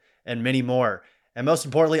 Vault, and many more. And most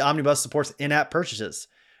importantly, Omnibus supports in-app purchases.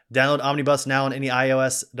 Download Omnibus now on any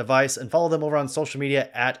iOS device and follow them over on social media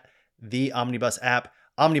at the Omnibus app.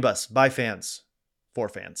 Omnibus, by fans, for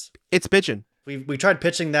fans. It's bitchin'. We tried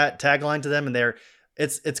pitching that tagline to them, and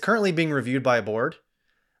it's currently being reviewed by a board.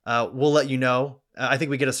 We'll let you know. I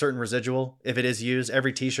think we get a certain residual if it is used.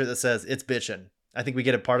 Every T-shirt that says "It's bitchin'," I think we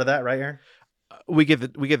get a part of that, right, Aaron? We get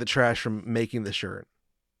the trash from making the shirt.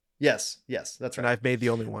 Yes, that's right. And I've made the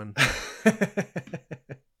only one.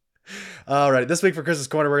 All right, this week for Chris's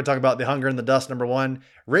Corner, we're going to talk about The Hunger and the Dust #1,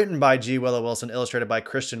 written by G. Willow Wilson, illustrated by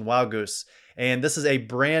Christian Wildgoose. And this is a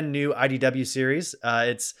brand new IDW series.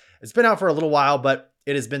 It's been out for a little while, but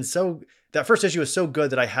it has been that first issue is so good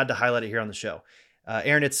that I had to highlight it here on the show.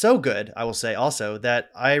 Aaron, it's so good, I will say also,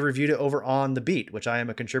 that I reviewed it over on The Beat, which I am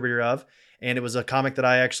a contributor of. And it was a comic that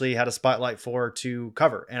I actually had a spotlight for to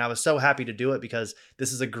cover. And I was so happy to do it because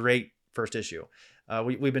this is a great first issue.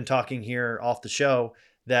 We've been talking here off the show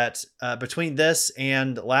that between this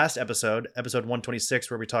and last episode 126,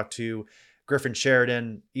 where we talked to Griffin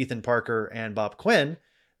Sheridan, Ethan Parker, and Bob Quinn,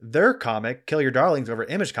 their comic, Kill Your Darlings, over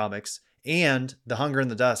at Image Comics, and The Hunger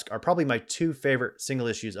and the Dusk are probably my two favorite single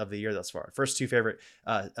issues of the year thus far. First two favorite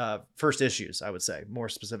first issues, I would say, more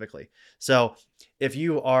specifically. So if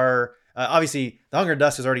you are, obviously, The Hunger and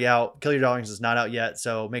Dusk is already out. Kill Your Darlings is not out yet,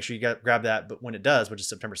 so make sure you grab that. But when it does, which is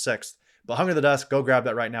September 6th, but Hunger and the Dusk, go grab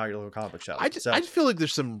that right now at your local comic book shop. I just feel like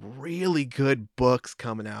there's some really good books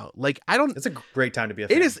coming out. Like, it's a great time to be a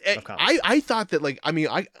fan of comics. I thought that, like, I mean,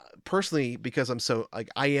 I personally, because I'm so, like,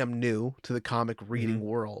 I am new to the comic reading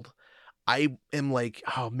world, I am like,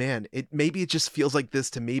 oh man, maybe it just feels like this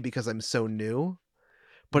to me because I'm so new.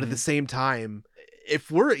 But at the same time, if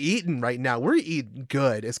we're eating right now, we're eating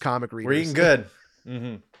good as comic readers. We're eating good.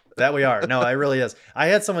 That we are. No, it really is. I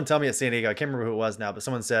had someone tell me at San Diego, I can't remember who it was now, but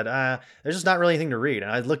someone said, there's just not really anything to read.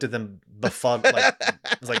 And I looked at them befugged, I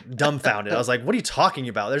was like dumbfounded. I was like, what are you talking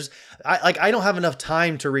about? I don't have enough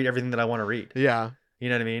time to read everything that I want to read. Yeah. You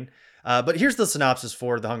know what I mean? But here's the synopsis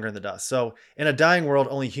for The Hunger and the Dust. So in a dying world,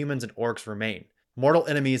 only humans and orcs remain. Mortal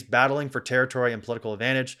enemies battling for territory and political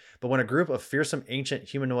advantage, but when a group of fearsome ancient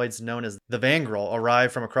humanoids known as the Vangril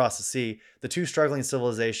arrive from across the sea, the two struggling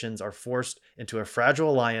civilizations are forced into a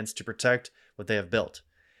fragile alliance to protect what they have built.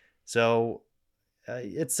 So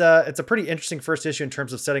it's a pretty interesting first issue in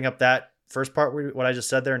terms of setting up that first part, what I just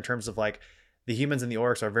said there, in terms of like the humans and the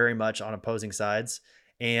orcs are very much on opposing sides,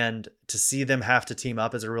 and to see them have to team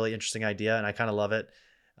up is a really interesting idea, and I kind of love it.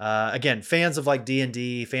 Again, fans of like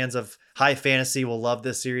D&D, fans of high fantasy will love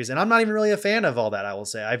this series. And I'm not even really a fan of all that, I will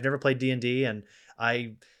say. I've never played D&D, and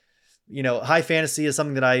high fantasy is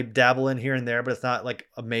something that I dabble in here and there, but it's not like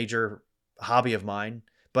a major hobby of mine.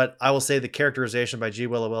 But I will say the characterization by G.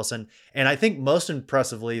 Willow Wilson, and I think most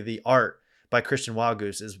impressively, the art by Christian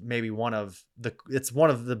Wildgoose is maybe one of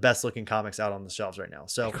the best looking comics out on the shelves right now.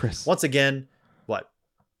 So Chris, once again, what?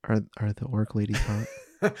 Are the orc ladies hot?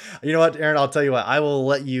 You know what, Aaron, I'll tell you what, I will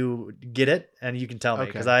let you get it and you can tell me,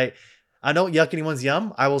 because I don't yuck anyone's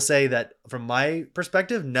yum. I will say that from my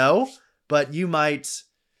perspective, no, but you might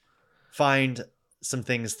find some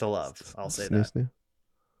things to love. I'll say that. A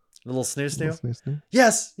little snoo.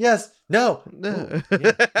 Yes. No. No. Ooh,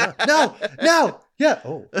 yeah. No. Yeah.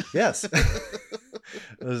 Oh, yes. It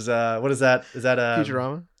was, what is that? Is that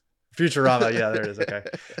Futurama? Yeah, there it is. Okay.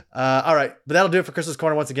 All right. But that'll do it for Chris's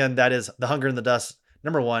Corner. Once again, that is The Hunger and the Dust,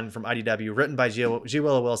 #1 from IDW, written by G.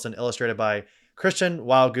 Willow Wilson, illustrated by Christian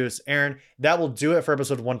Wildgoose. Aaron, that will do it for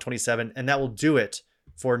episode 127, and that will do it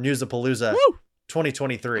for News-a-palooza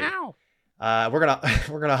 2023. We're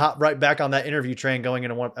gonna hop right back on that interview train going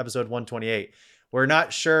into episode 128. We're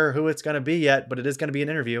not sure who it's going to be yet, but it is going to be an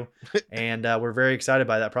interview, and we're very excited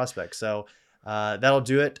by that prospect. So that'll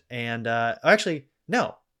do it. And actually,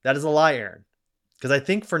 no, that is a lie, Aaron, because I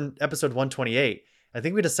think for episode 128, I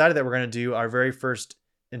think we decided that we're going to do our very first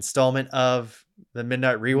installment of the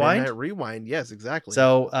Midnight Rewind. Midnight Rewind, yes, exactly.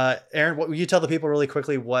 So, Aaron, will you tell the people really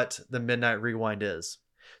quickly what the Midnight Rewind is?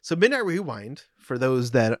 So Midnight Rewind, for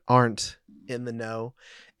those that aren't in the know,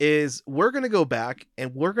 is we're going to go back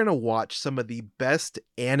and we're going to watch some of the best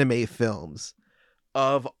anime films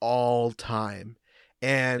of all time.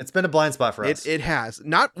 And it's been a blind spot for us. It has.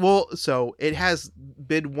 So it has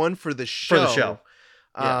been one for the show.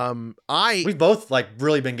 Yeah. We've both like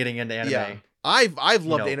really been getting into anime. Yeah. I've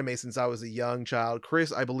loved anime since I was a young child.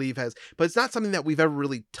 Chris, I believe, has, but it's not something that we've ever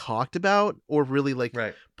really talked about or really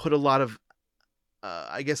put a lot of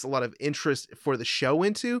I guess a lot of interest for the show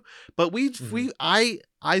into. But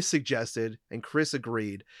I suggested, and Chris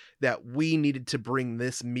agreed, that we needed to bring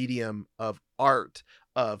this medium of art,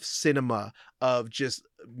 of cinema, of just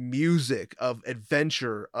music, of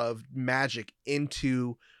adventure, of magic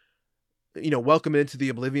into, welcome it into the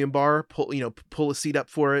Oblivion Bar, pull a seat up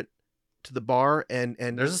for it to the bar, and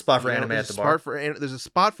there's a spot for anime at the bar. There's a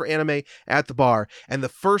spot for anime at the bar. And the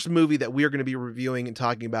first movie that we are going to be reviewing and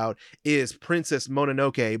talking about is Princess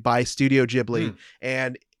Mononoke by Studio Ghibli.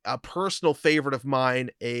 And a personal favorite of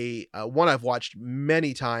mine, a one I've watched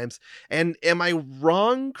many times. And am I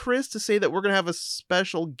wrong, Chris, to say that we're going to have a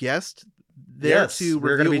special guest there to review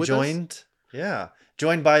we're going to be joined? Us? Yeah.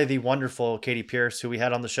 Joined by the wonderful Katie Pierce, who we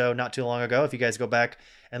had on the show not too long ago. If you guys go back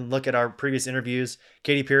and look at our previous interviews,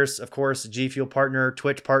 Katie Pierce, of course, G Fuel partner,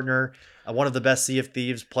 Twitch partner, one of the best Sea of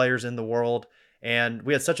Thieves players in the world. And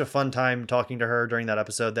we had such a fun time talking to her during that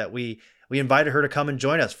episode that we invited her to come and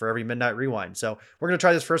join us for every Midnight Rewind. So we're going to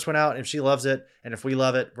try this first one out. If she loves it, and if we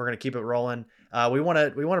love it, we're going to keep it rolling. We want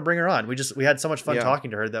to bring her on. We had so much fun talking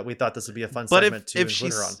to her that we thought this would be a fun segment to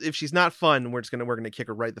include her on. If she's not fun, we're going to kick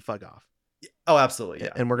her right the fuck off. Oh, absolutely.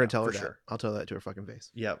 Yeah. And we're going to tell her for that. Sure. I'll tell that to her fucking face.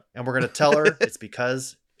 Yeah. And we're going to tell her it's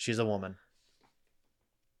because she's a woman.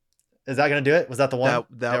 Is that going to do it? Was that the one?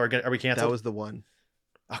 Are we canceled? That was the one.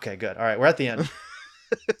 Okay, good. All right. We're at the end.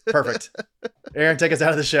 Perfect. Aaron, take us out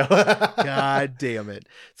of the show. God damn it.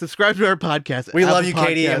 Subscribe to our podcast. We love you,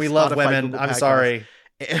 Katie, and we love women. I'm sorry.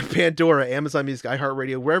 Pandora, Amazon Music,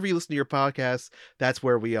 iHeartRadio, wherever you listen to your podcasts, that's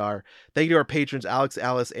where we are. Thank you to our patrons, Alex,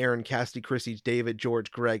 Alice, Aaron, Cassidy, Chrissy, David,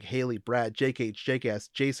 George, Greg, Haley, Brad, JK,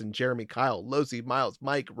 JKS, Jason, Jeremy, Kyle, Lozy, Miles,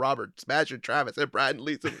 Mike, Robert, Smasher, Travis, and Brad and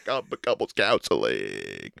Lisa from Couples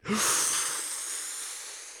Counseling.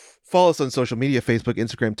 Follow us on social media, Facebook,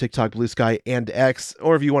 Instagram, TikTok, Blue Sky, and X.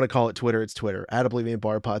 Or if you want to call it Twitter, it's Twitter,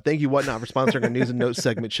 @OblivionBarPod. Thank you, Whatnot, for sponsoring our news and notes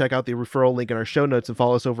segment. Check out the referral link in our show notes and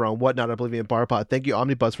follow us over on Whatnot Oblivion Bar Pod. Thank you,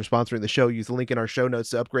 Omnibus, for sponsoring the show. Use the link in our show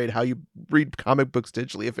notes to upgrade how you read comic books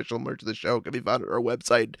digitally. Official merch of the show can be found at our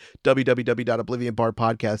website,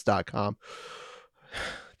 www.oblivionbarpodcast.com.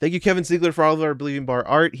 Thank you, Kevin Ziegler, for all of our Oblivion Bar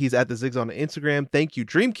art. He's at the Zigs on Instagram. Thank you,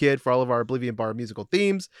 Dream Kid, for all of our Oblivion Bar musical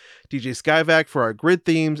themes. DJ Skyvac for our grid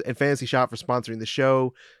themes, and Fantasy Shop for sponsoring the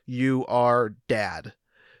show. You are dad.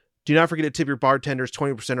 Do not forget to tip your bartenders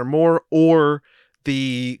 20% or more, or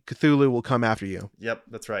the Cthulhu will come after you. Yep,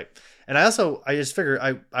 that's right. And I just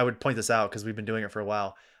figured I would point this out because we've been doing it for a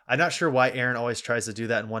while. I'm not sure why Aaron always tries to do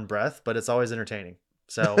that in one breath, but it's always entertaining.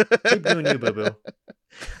 So keep doing you, boo-boo.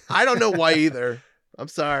 I don't know why either. I'm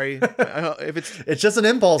sorry. If it's just an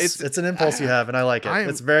impulse. It's an impulse you have, and I like it.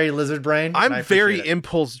 It's very lizard brain. I'm very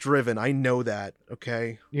impulse driven. I know that.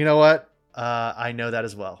 Okay. You know what? I know that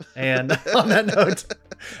as well. And on that note,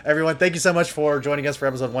 everyone, thank you so much for joining us for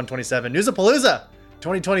episode 127, News-a-palooza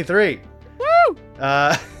 2023. Woo!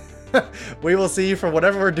 We will see you for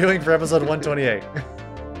whatever we're doing for episode 128.